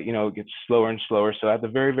 it gets slower and slower. So at the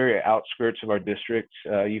very, very outskirts of our district,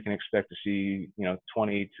 you can expect to see,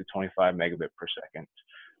 20 to 25 megabit per second.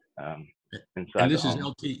 Inside and this the is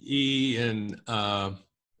home. LTE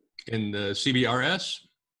in the CBRS?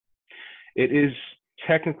 It is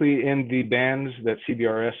technically in the bands that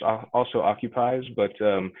CBRS also occupies, but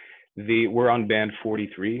we're on band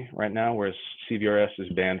 43 right now, whereas CBRS is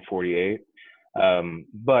band 48.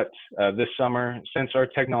 But this summer, since our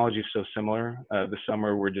technology is so similar, this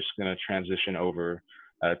summer we're just going to transition over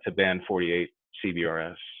to band 48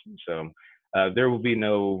 CBRS. So there will be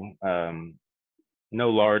no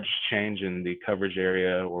large change in the coverage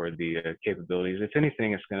area or the capabilities. If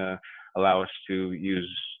anything, it's going to allow us to use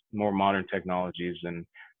more modern technologies and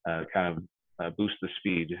kind of boost the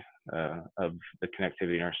speed of the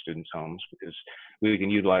connectivity in our students' homes, because we can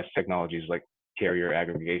utilize technologies like carrier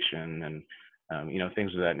aggregation and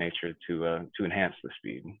things of that nature to enhance the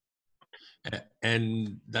speed.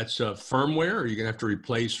 And that's firmware? Are you going to have to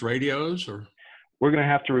replace radios, or? We're going to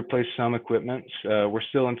have to replace some equipment. We're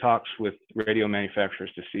still in talks with radio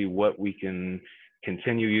manufacturers to see what we can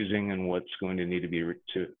continue using and what's going to need to be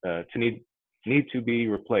need to be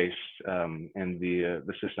replaced in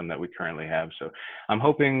the system that we currently have. So I'm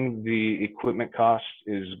hoping the equipment cost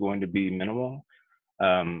is going to be minimal.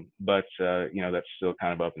 but you know, that's still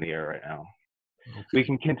kind of up in the air right now. Okay. We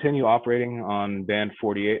can continue operating on band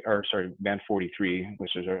 48, or sorry, band 43,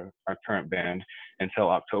 which is our current band, until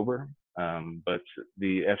October. But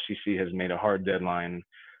the FCC has made a hard deadline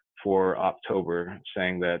for October,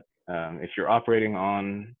 saying that if you're operating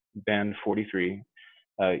on band 43,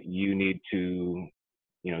 you need to,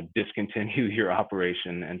 you know, discontinue your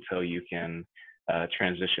operation until you can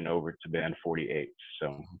transition over to band 48.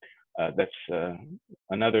 So that's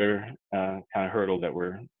another kind of hurdle that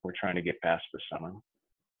we're trying to get past this summer.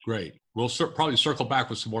 Great. We'll probably circle back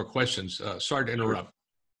with some more questions. Sorry to interrupt.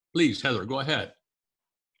 Please, Heather, go ahead.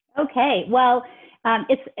 Okay. Well,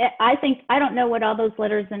 I think, I don't know what all those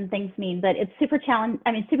letters and things mean, but it's super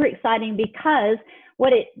super exciting, because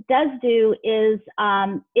what it does do is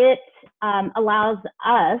it allows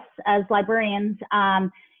us as librarians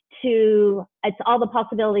it's all the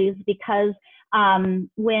possibilities, because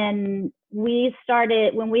when we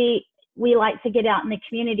like to get out in the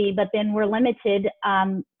community, but then we're limited.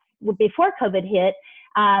 Before COVID hit,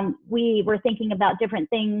 we were thinking about different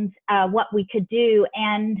things, what we could do.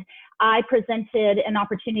 And I presented an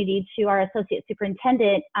opportunity to our associate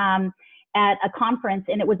superintendent at a conference,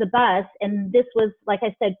 and it was a bus. And this was, like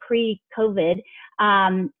I said, pre-COVID.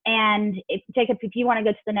 Jacob, if you want to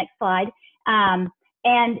go to the next slide.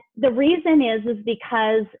 And the reason is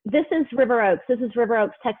because this is River Oaks. This is River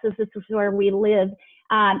Oaks, Texas. This is where we live,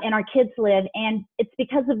 and our kids live. And it's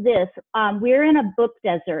because of this. We're in a book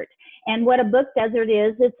desert. And what a book desert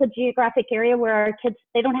is, it's a geographic area where our kids,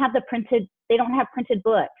 they don't have printed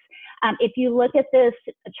books. If you look at this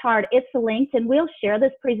chart, it's linked, and we'll share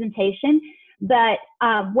this presentation. But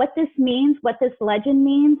what this means, what this legend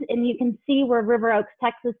means, and you can see where River Oaks,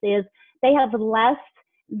 Texas is, they have less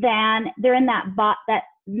than, they're in that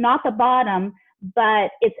not the bottom, but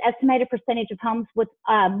it's estimated percentage of homes with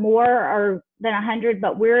more than 100,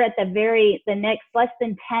 but we're at the next, less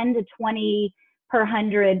than 10 to 20 per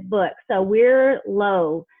 100 books. So we're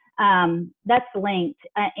low. That's linked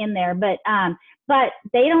in there, but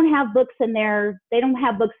they don't have books in their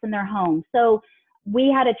home. So we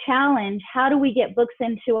had a challenge. How do we get books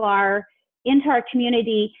into our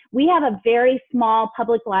community? We have a very small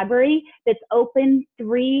public library that's open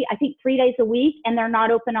 3 days a week, and they're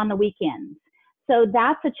not open on the weekends. So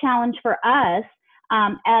that's a challenge for us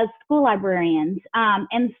as school librarians.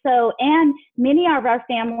 And many of our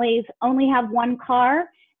families only have one car,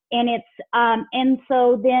 and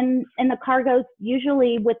the car goes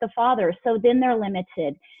usually with the father. So then they're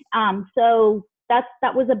limited. So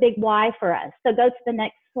that was a big why for us. So go to the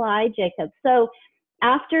next slide, Jacob. So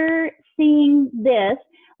after seeing this,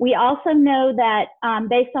 we also know that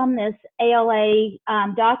based on this ALA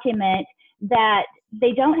document, that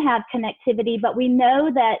they don't have connectivity, but we know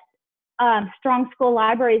that strong school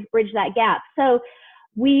libraries bridge that gap. So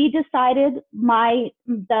we decided,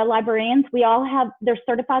 the librarians, they're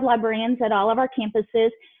certified librarians at all of our campuses.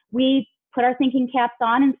 We put our thinking caps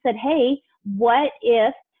on and said, hey, what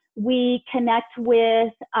if we connect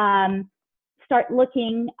with, start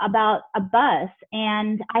looking about a bus?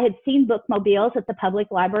 And I had seen bookmobiles at the public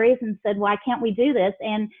libraries and said, why can't we do this?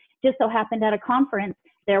 And just so happened at a conference,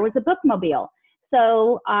 there was a bookmobile.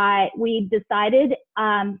 So we decided,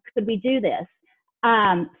 could we do this?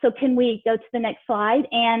 So can we go to the next slide?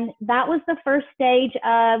 And that was the first stage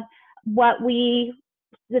of what we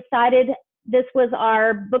decided. This was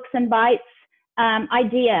our Books and Bites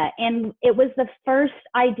idea. And it was the first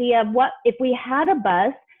idea of what, if we had a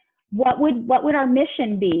bus, what would our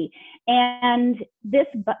mission be? And this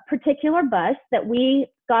particular bus that we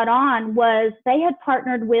got on they had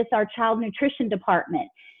partnered with our child nutrition department.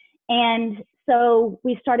 And so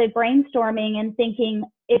we started brainstorming and thinking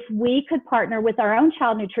if we could partner with our own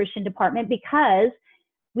child nutrition department, because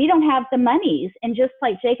we don't have the monies. And just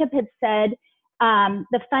like Jacob had said,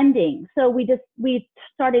 the funding. So we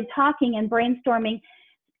started talking and brainstorming.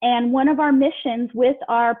 And one of our missions with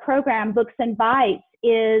our program, Books and Bites,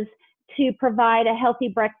 is to provide a healthy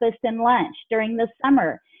breakfast and lunch during the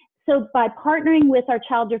summer. So by partnering with our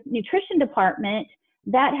child nutrition department,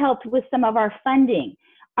 that helped with some of our funding.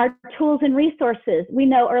 Our tools and resources. We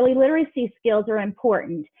know early literacy skills are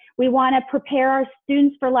important. We want to prepare our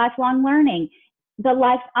students for lifelong learning. The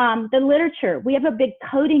literature. We have a big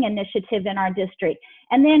coding initiative in our district.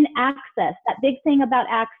 And then access, that big thing about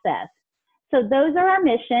access. So those are our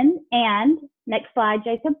mission. And next slide,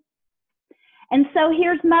 Jacob. And so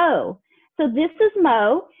here's Mo. So this is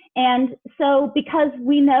Mo. And so because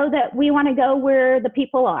we know that we want to go where the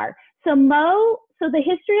people are. So Mo, so the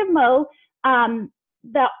history of Mo,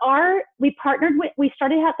 we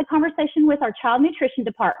started to have the conversation with our child nutrition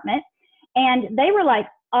department, and they were like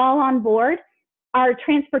all on board. our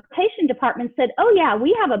transportation department said, oh yeah,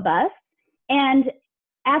 we have a bus. And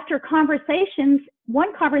after conversations,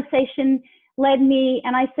 one conversation led me,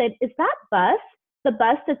 and I said, is that bus the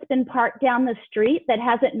bus that's been parked down the street that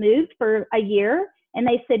hasn't moved for a year? And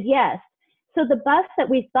they said, yes. So the bus that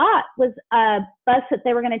we thought was a bus that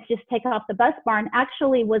they were going to just take off the bus barn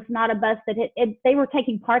actually was not a bus that they were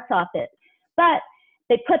taking parts off it. But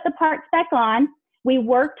they put the parts back on. We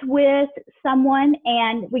worked with someone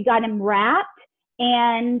and we got him wrapped,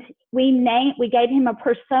 and we gave him a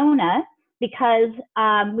persona because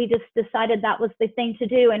we just decided that was the thing to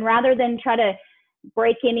do. And rather than try to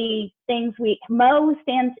break any things, Mo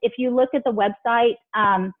stands, if you look at the website,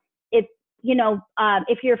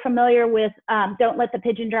 if you're familiar with Don't Let the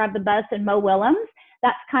Pigeon Drive the Bus and Mo Willems,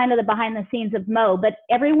 that's kind of the behind the scenes of Mo. But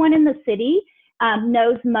everyone in the city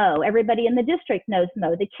knows Mo. Everybody in the district knows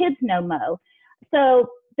Mo. The kids know Mo. So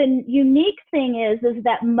the unique thing is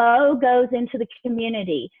that Mo goes into the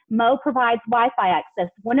community. Mo provides Wi-Fi access.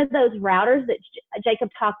 One of those routers that Jacob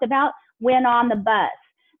talked about went on the bus.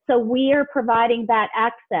 So we are providing that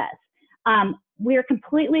access. We are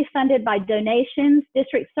completely funded by donations,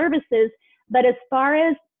 district services, but as far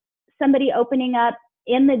as somebody opening up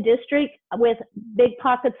in the district with big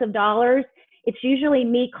pockets of dollars, it's usually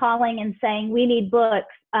me calling and saying, we need books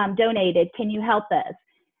donated. Can you help us?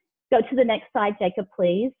 Go to the next slide, Jacob,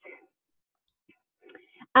 please.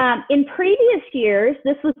 In previous years,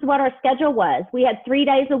 this was what our schedule was. We had 3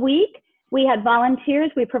 days a week. We had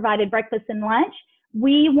volunteers. We provided breakfast and lunch.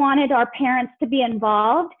 We wanted our parents to be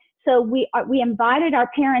involved. So we invited our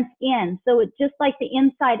parents in. So it's just like the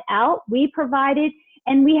Inside Out, we provided,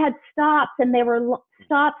 and we had stops, and there were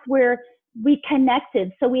stops where we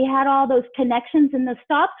connected. So we had all those connections, and the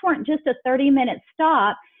stops weren't just a 30-minute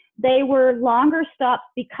stop. They were longer stops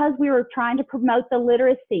because we were trying to promote the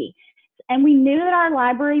literacy. And we knew that our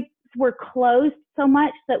libraries were closed so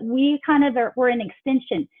much that we kind of were an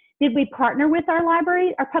extension. Did we partner with our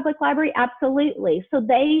library, our public library? Absolutely. So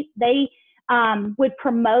they would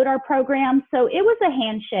promote our program. So it was a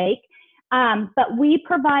handshake, but we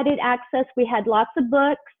provided access. We had lots of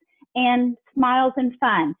books and smiles and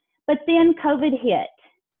fun. But then COVID hit.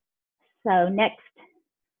 So next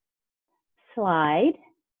slide.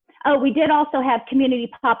 Oh, we did also have community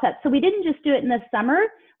pop-ups. So we didn't just do it in the summer.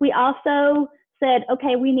 We also said,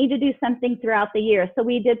 okay, we need to do something throughout the year. So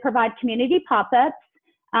we did provide community pop-ups.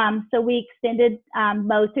 So we extended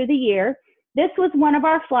Mo through the year. This was one of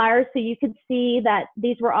our flyers, so you could see that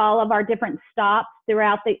these were all of our different stops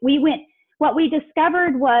throughout what we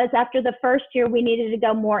discovered was after the first year, we needed to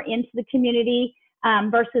go more into the community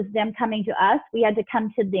versus them coming to us. We had to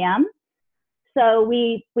come to them. So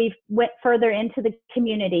we went further into the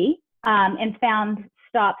community and found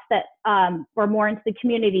stops that were more into the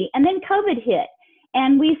community. And then COVID hit,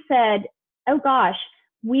 and we said, oh gosh,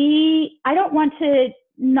 I don't want to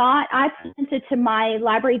I presented to my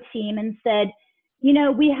library team and said, you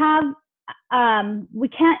know, we can't,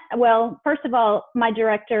 well, first of all, my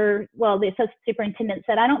director, the associate superintendent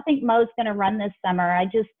said, I don't think Mo's going to run this summer. I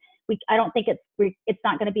don't think it's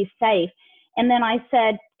not going to be safe. And then I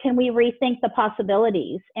said, can we rethink the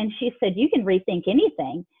possibilities? And she said, you can rethink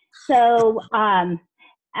anything. So, but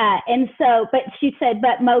she said,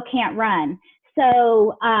 but Mo can't run.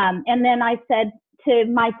 So, and then I said to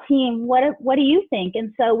my team, what do you think?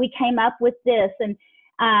 And so we came up with this, and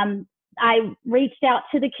I reached out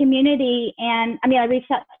to the community, and I did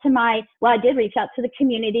reach out to the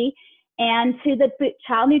community and to the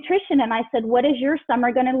child nutrition. And I said, what is your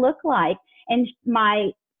summer going to look like? And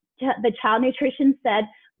the child nutrition said,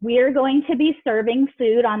 we're going to be serving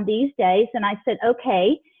food on these days. And I said,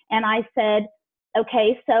 okay. And I said,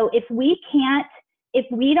 okay, so if we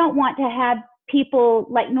don't want to have people,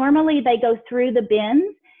 like normally they go through the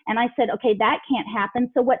bins, and I said, okay, that can't happen.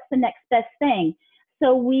 So what's the next best thing?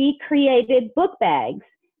 So we created book bags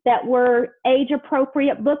that were age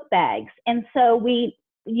appropriate book bags. And so we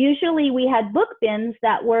had book bins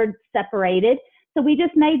that were separated. So we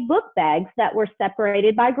just made book bags that were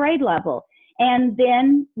separated by grade level. And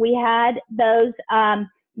then we had those,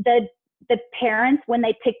 the parents, when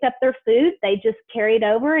they picked up their food, they just carried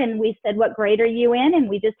over, and we said, what grade are you in? And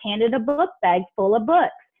we just handed a book bag full of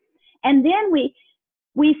books. And then we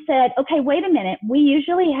said, okay, wait a minute, we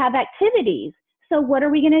usually have activities. So what are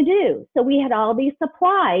we going to do? So we had all these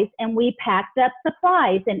supplies, and we packed up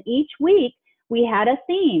supplies, and each week we had a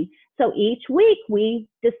theme. So each week we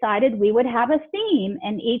decided we would have a theme,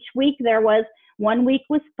 and each week one week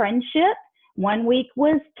was friendship, one week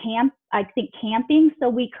was camping. So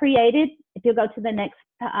we created, if you'll go to the next,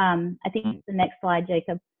 I think it's the next slide,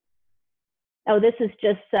 Jacob. oh, this is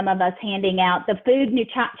just some of us handing out. The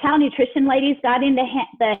child nutrition ladies got into,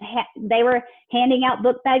 they were handing out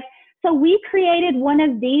book bags. So we created one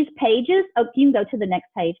of these pages. Oh, you can go to the next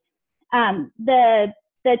page.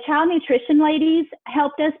 The child nutrition ladies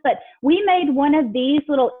helped us, but we made one of these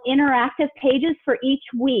little interactive pages for each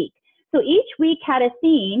week. So each week had a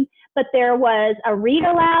theme, but there was a read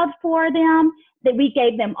aloud for them, that we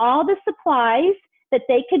gave them all the supplies that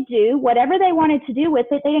they could do whatever they wanted to do with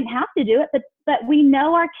it. They didn't have to do it, but we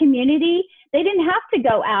know our community, they didn't have to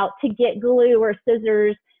go out to get glue or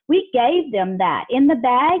scissors. We gave them that in the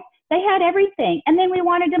bag. They had everything. And then we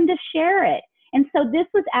wanted them to share it. And so this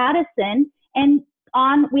was Addison, and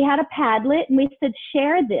we had a Padlet, and we said,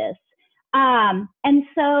 share this. And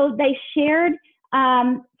so they shared,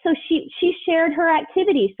 so she shared her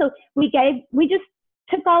activities. So we just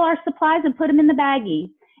took all our supplies and put them in the baggie.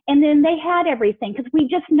 And then they had everything, because we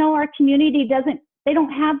just know our community they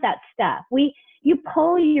don't have that stuff. You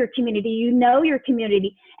poll your community, you know your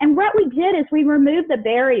community. And what we did is we removed the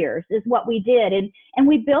barriers is what we did. And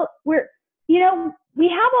we built, we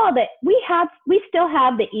have all that, we still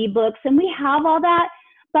have the ebooks and we have all that.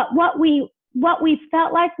 But what we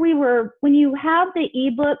felt like when you have the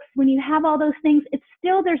ebooks, when you have all those things,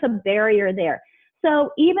 there's a barrier there. So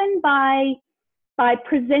even by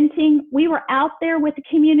presenting, we were out there with the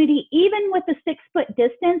community, even with the 6-foot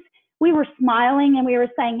distance, we were smiling and we were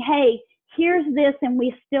saying, hey, here's this, and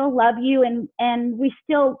we still love you, and we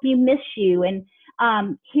miss you, and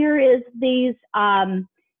here is these,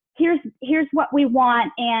 here's what we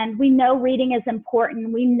want, and we know reading is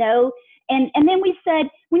important, we know, and then we said,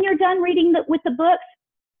 when you're done reading with the books,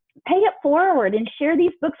 pay it forward and share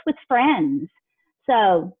these books with friends.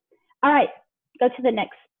 So, all right,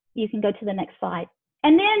 you can go to the next slide.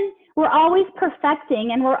 And then we're always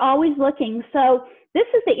perfecting and we're always looking. So this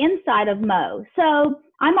is the inside of Mo. So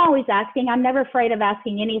I'm always asking, I'm never afraid of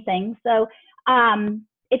asking anything. So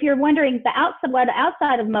if you're wondering what the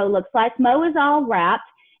outside of Mo looks like, Mo is all wrapped.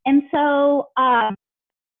 And so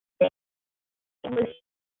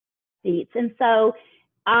seats. And so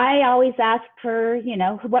I always ask for,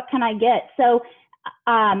 what can I get? So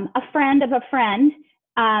a friend of a friend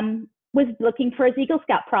was looking for his Eagle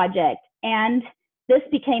Scout project, and this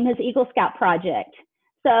became his Eagle Scout project.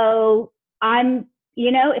 So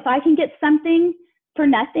if I can get something for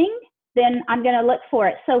nothing, then I'm going to look for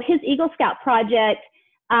it. So his Eagle Scout project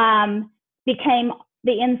became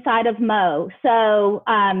the inside of Mo. So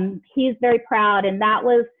he's very proud, and that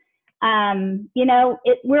was,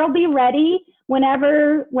 we'll be ready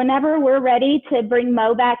whenever we're ready to bring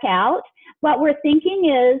Mo back out. What we're thinking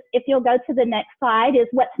is, if you'll go to the next slide, is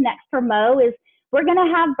what's next for Mo is we're going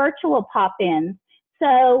to have virtual pop-ins.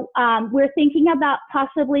 So we're thinking about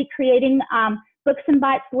possibly creating Books and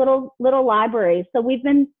Bites little libraries. So we've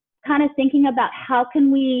been kind of thinking about how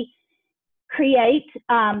can we create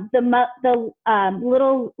the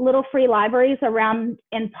little free libraries around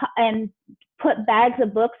and put bags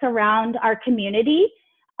of books around our community.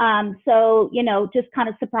 So, just kind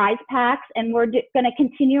of surprise packs, and we're going to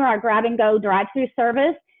continue our grab and go drive-through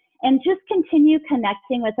service and just continue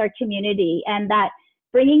connecting with our community, and that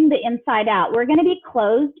bringing the inside out. We're going to be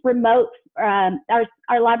closed, remote. Our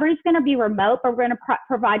library is going to be remote, but we're going to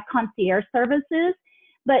provide concierge services.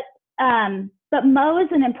 But Mo is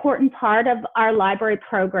an important part of our library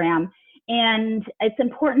program, and it's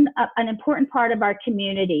an important part of our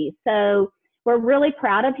community. So we're really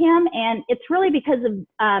proud of him, and it's really because of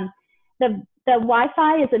the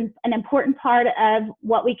Wi-Fi is an important part of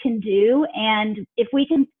what we can do. And if we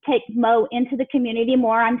can take Mo into the community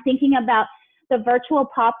more, I'm thinking about the virtual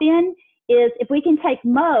pop-in is if we can take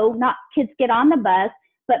Mo, not kids get on the bus,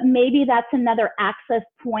 but maybe that's another access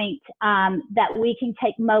point that we can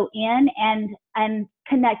take Mo in and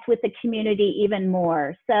connect with the community even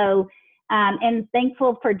more. So, and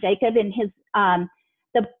thankful for Jacob and his,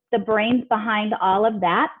 the brains behind all of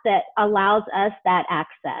that allows us that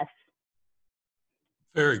access.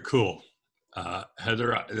 Very cool.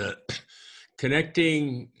 Heather,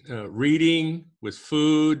 connecting reading with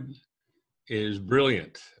food is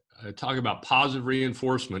brilliant. Talk about positive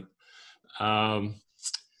reinforcement.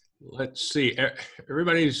 Let's see,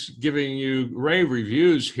 everybody's giving you rave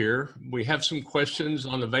reviews here. We have some questions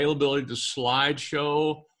on availability to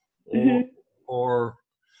slideshow, or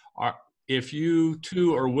if you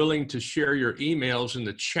two are willing to share your emails in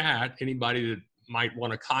the chat, anybody that might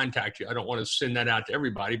want to contact you. I don't want to send that out to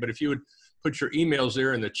everybody, but if you would put your emails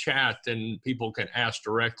there in the chat, then people can ask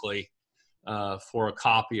directly for a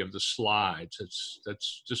copy of the slides.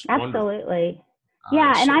 That's just absolutely wonderful.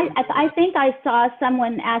 Yeah, and So, I think I saw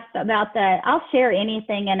someone asked about the, I'll share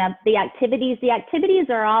anything, and the activities. The activities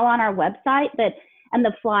are all on our website, but, and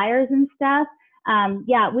the flyers and stuff.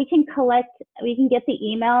 Yeah, we can get the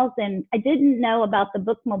emails, and I didn't know about the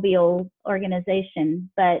Bookmobile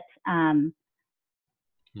organization, but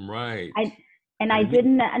right. I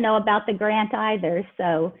didn't know about the grant either.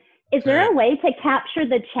 So is there Okay. a way to capture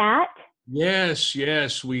the chat?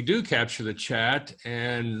 Yes, we do capture the chat,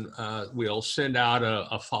 and we'll send out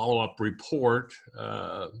a follow-up report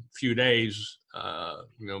a few days,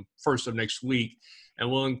 first of next week, and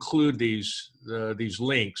we'll include these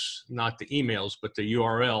links, not the emails, but the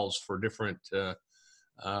URLs for different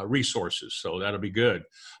resources. So that'll be good.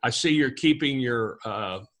 I see you're keeping your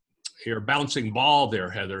bouncing ball there,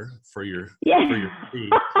 Heather, for your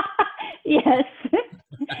feet. Yes.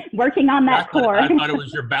 Working on that core. I thought it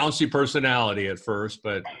was your bouncy personality at first,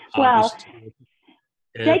 but well,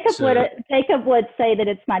 Jacob would say that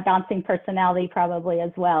it's my bouncing personality probably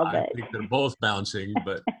as well. I think they're both bouncing,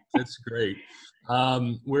 but that's great.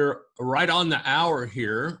 We're right on the hour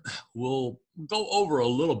here. We'll go over a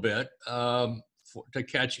little bit to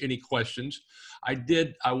catch any questions.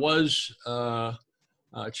 I was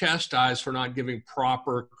chastised for not giving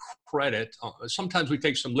proper credit. Sometimes we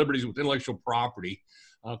take some liberties with intellectual property.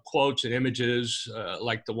 Quotes and images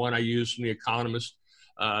like the one I used from The Economist,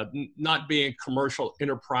 not being commercial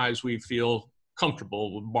enterprise we feel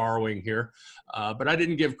comfortable with borrowing here. But I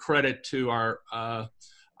didn't give credit to our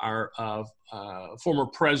former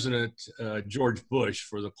president, George Bush,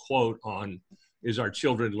 for the quote on "Is our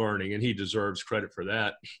children learning?" and he deserves credit for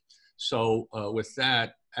that. So with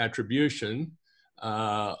that attribution,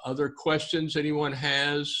 other questions anyone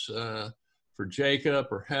has for Jacob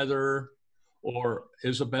or Heather? Or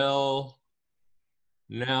Isobel,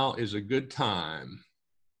 now is a good time.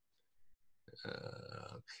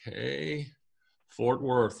 Okay, Fort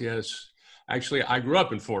Worth, yes. Actually, I grew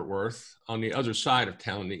up in Fort Worth on the other side of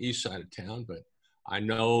town, the east side of town, but I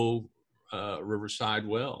know Riverside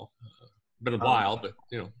well. Been a while, but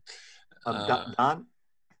Don?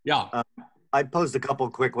 Yeah. I posed a couple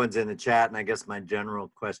of quick ones in the chat, and I guess my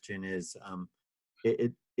general question is,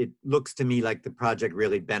 it looks to me like the project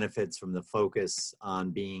really benefits from the focus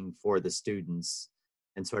on being for the students,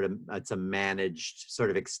 and sort of it's a managed, sort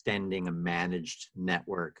of extending a managed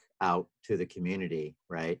network out to the community,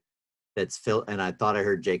 right? And I thought I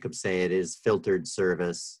heard Jacob say it is filtered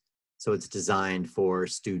service, so it's designed for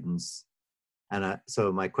students. And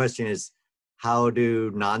so my question is, how do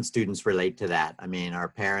non-students relate to that? I mean, are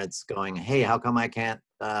parents going, hey, how come I can't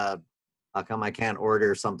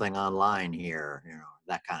order something online here? You know,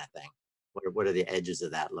 that kind of thing. What are the edges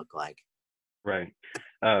of that look like? Right.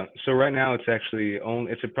 So right now it's actually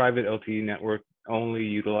it's a private LTE network only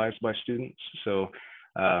utilized by students. So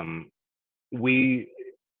and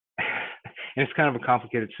it's kind of a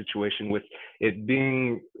complicated situation with it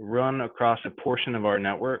being run across a portion of our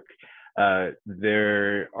network.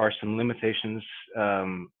 There are some limitations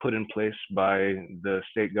put in place by the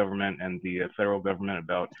state government and the federal government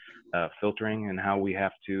about filtering and how we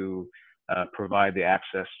have to provide the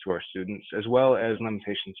access to our students, as well as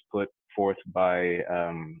limitations put forth by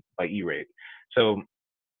E-rate. So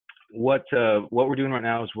what we're doing right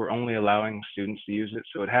now is we're only allowing students to use it.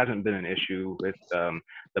 So it hasn't been an issue with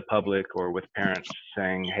the public or with parents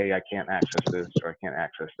saying, hey, I can't access this or I can't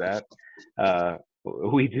access that.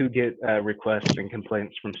 We do get requests and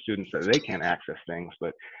complaints from students that they can't access things,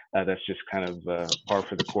 but that's just kind of par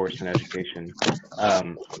for the course in education.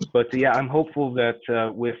 But yeah, I'm hopeful that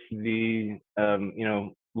with the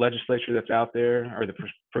legislature that's out there, or the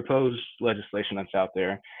proposed legislation that's out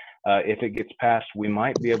there, if it gets passed, we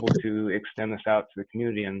might be able to extend this out to the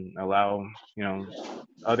community and allow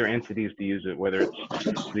other entities to use it, whether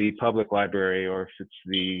it's the public library or if it's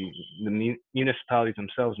the municipalities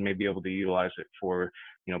themselves may be able to utilize it for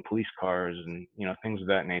police cars and things of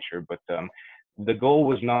that nature. But the goal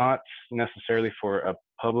was not necessarily for a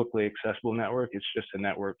publicly accessible network. It's just a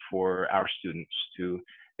network for our students to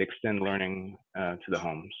extend learning to the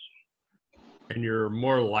homes. And you're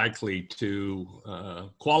more likely to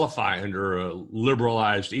qualify under a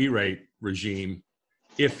liberalized E-rate regime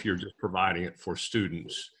if you're just providing it for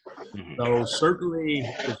students. Mm-hmm. So certainly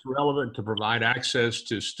it's relevant to provide access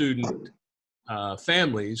to student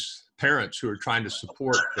families, parents who are trying to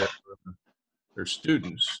support their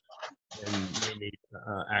students, and they need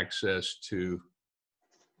access to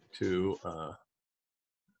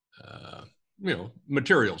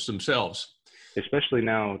materials themselves. Especially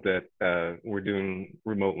now that we're doing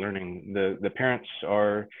remote learning, the parents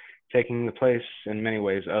are taking the place in many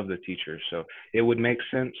ways of the teachers. So it would make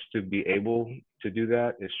sense to be able to do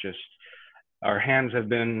that. It's just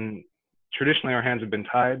traditionally our hands have been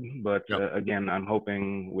tied, but Yep. again, I'm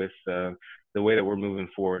hoping with the way that we're moving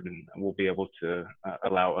forward, and we'll be able to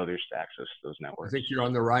allow others to access those I networks. think you're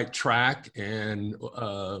on the right track, and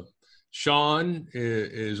Sean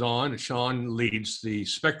is on. Sean leads the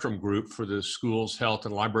Spectrum Group for the Schools, Health,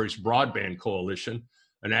 and Libraries Broadband Coalition,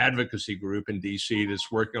 an advocacy group in DC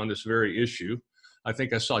that's working on this very issue. I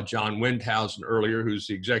think I saw John Windhausen earlier, who's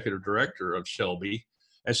the executive director of Shelby,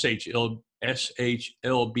 shlb.org,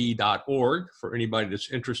 for anybody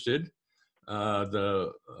that's interested.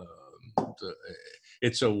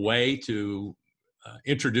 It's a way to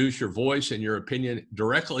introduce your voice and your opinion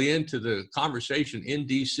directly into the conversation in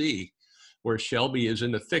DC, where Shelby is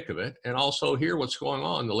in the thick of it, and also hear what's going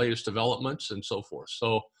on, the latest developments and so forth.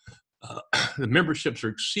 So the memberships are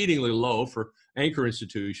exceedingly low for anchor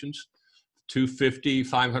institutions, $250,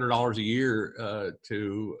 $500 a year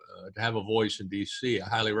to have a voice in DC. I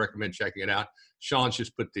highly recommend checking it out. Sean's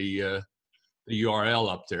just put the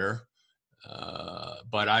URL up there.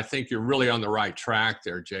 But I think you're really on the right track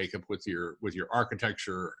there, Jacob, with your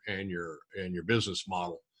architecture and your business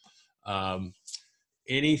model.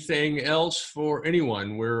 Anything else for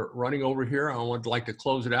anyone? We're running over here. I would like to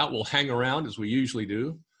close it out. We'll hang around as we usually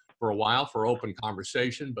do for a while for open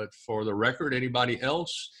conversation, but for the record, anybody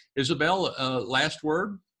else? Isobel, last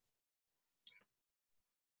word?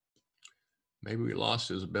 Maybe we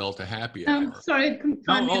lost Isobel to happy hour. Sorry, I couldn't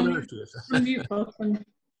find the unmute button.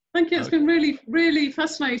 Thank you. It's been really, really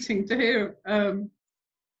fascinating to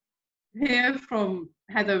hear from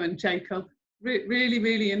Heather and Jacob. Really,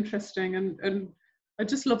 really interesting, and I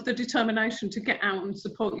just love the determination to get out and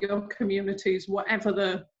support your communities, whatever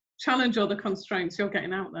the challenge or the constraints you're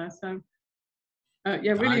getting out there. So,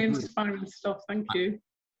 yeah, really inspiring stuff. Thank you.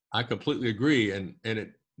 I completely agree, and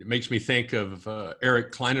it makes me think of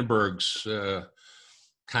Eric Kleinenberg's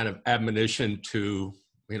kind of admonition to,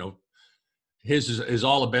 his is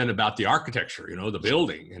all been about the architecture, the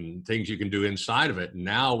building and things you can do inside of it. And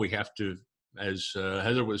now we have to, as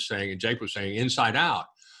Heather was saying and Jake was saying, inside out.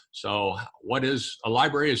 So what is a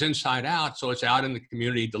library is inside out. So it's out in the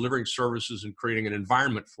community delivering services and creating an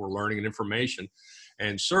environment for learning and information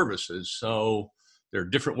and services. So there are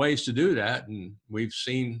different ways to do that. And we've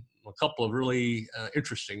seen a couple of really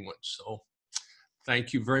interesting ones. So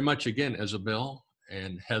thank you very much again, Isobel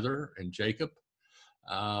and Heather and Jacob.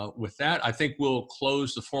 With that, I think we'll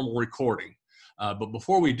close the formal recording. But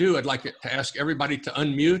before we do, I'd like to ask everybody to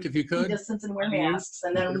unmute, if you could. Distance and wear masks,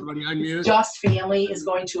 and then everybody unmute. Just family is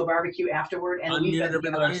going to a barbecue afterward, and we've been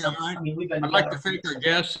everybody. together. Right. I mean, we've been. I'd like to thank our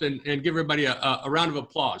guests and give everybody a round of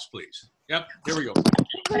applause, please. Yep, here we go.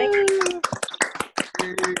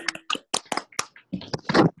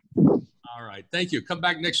 All right, thank you. Come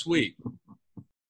back next week.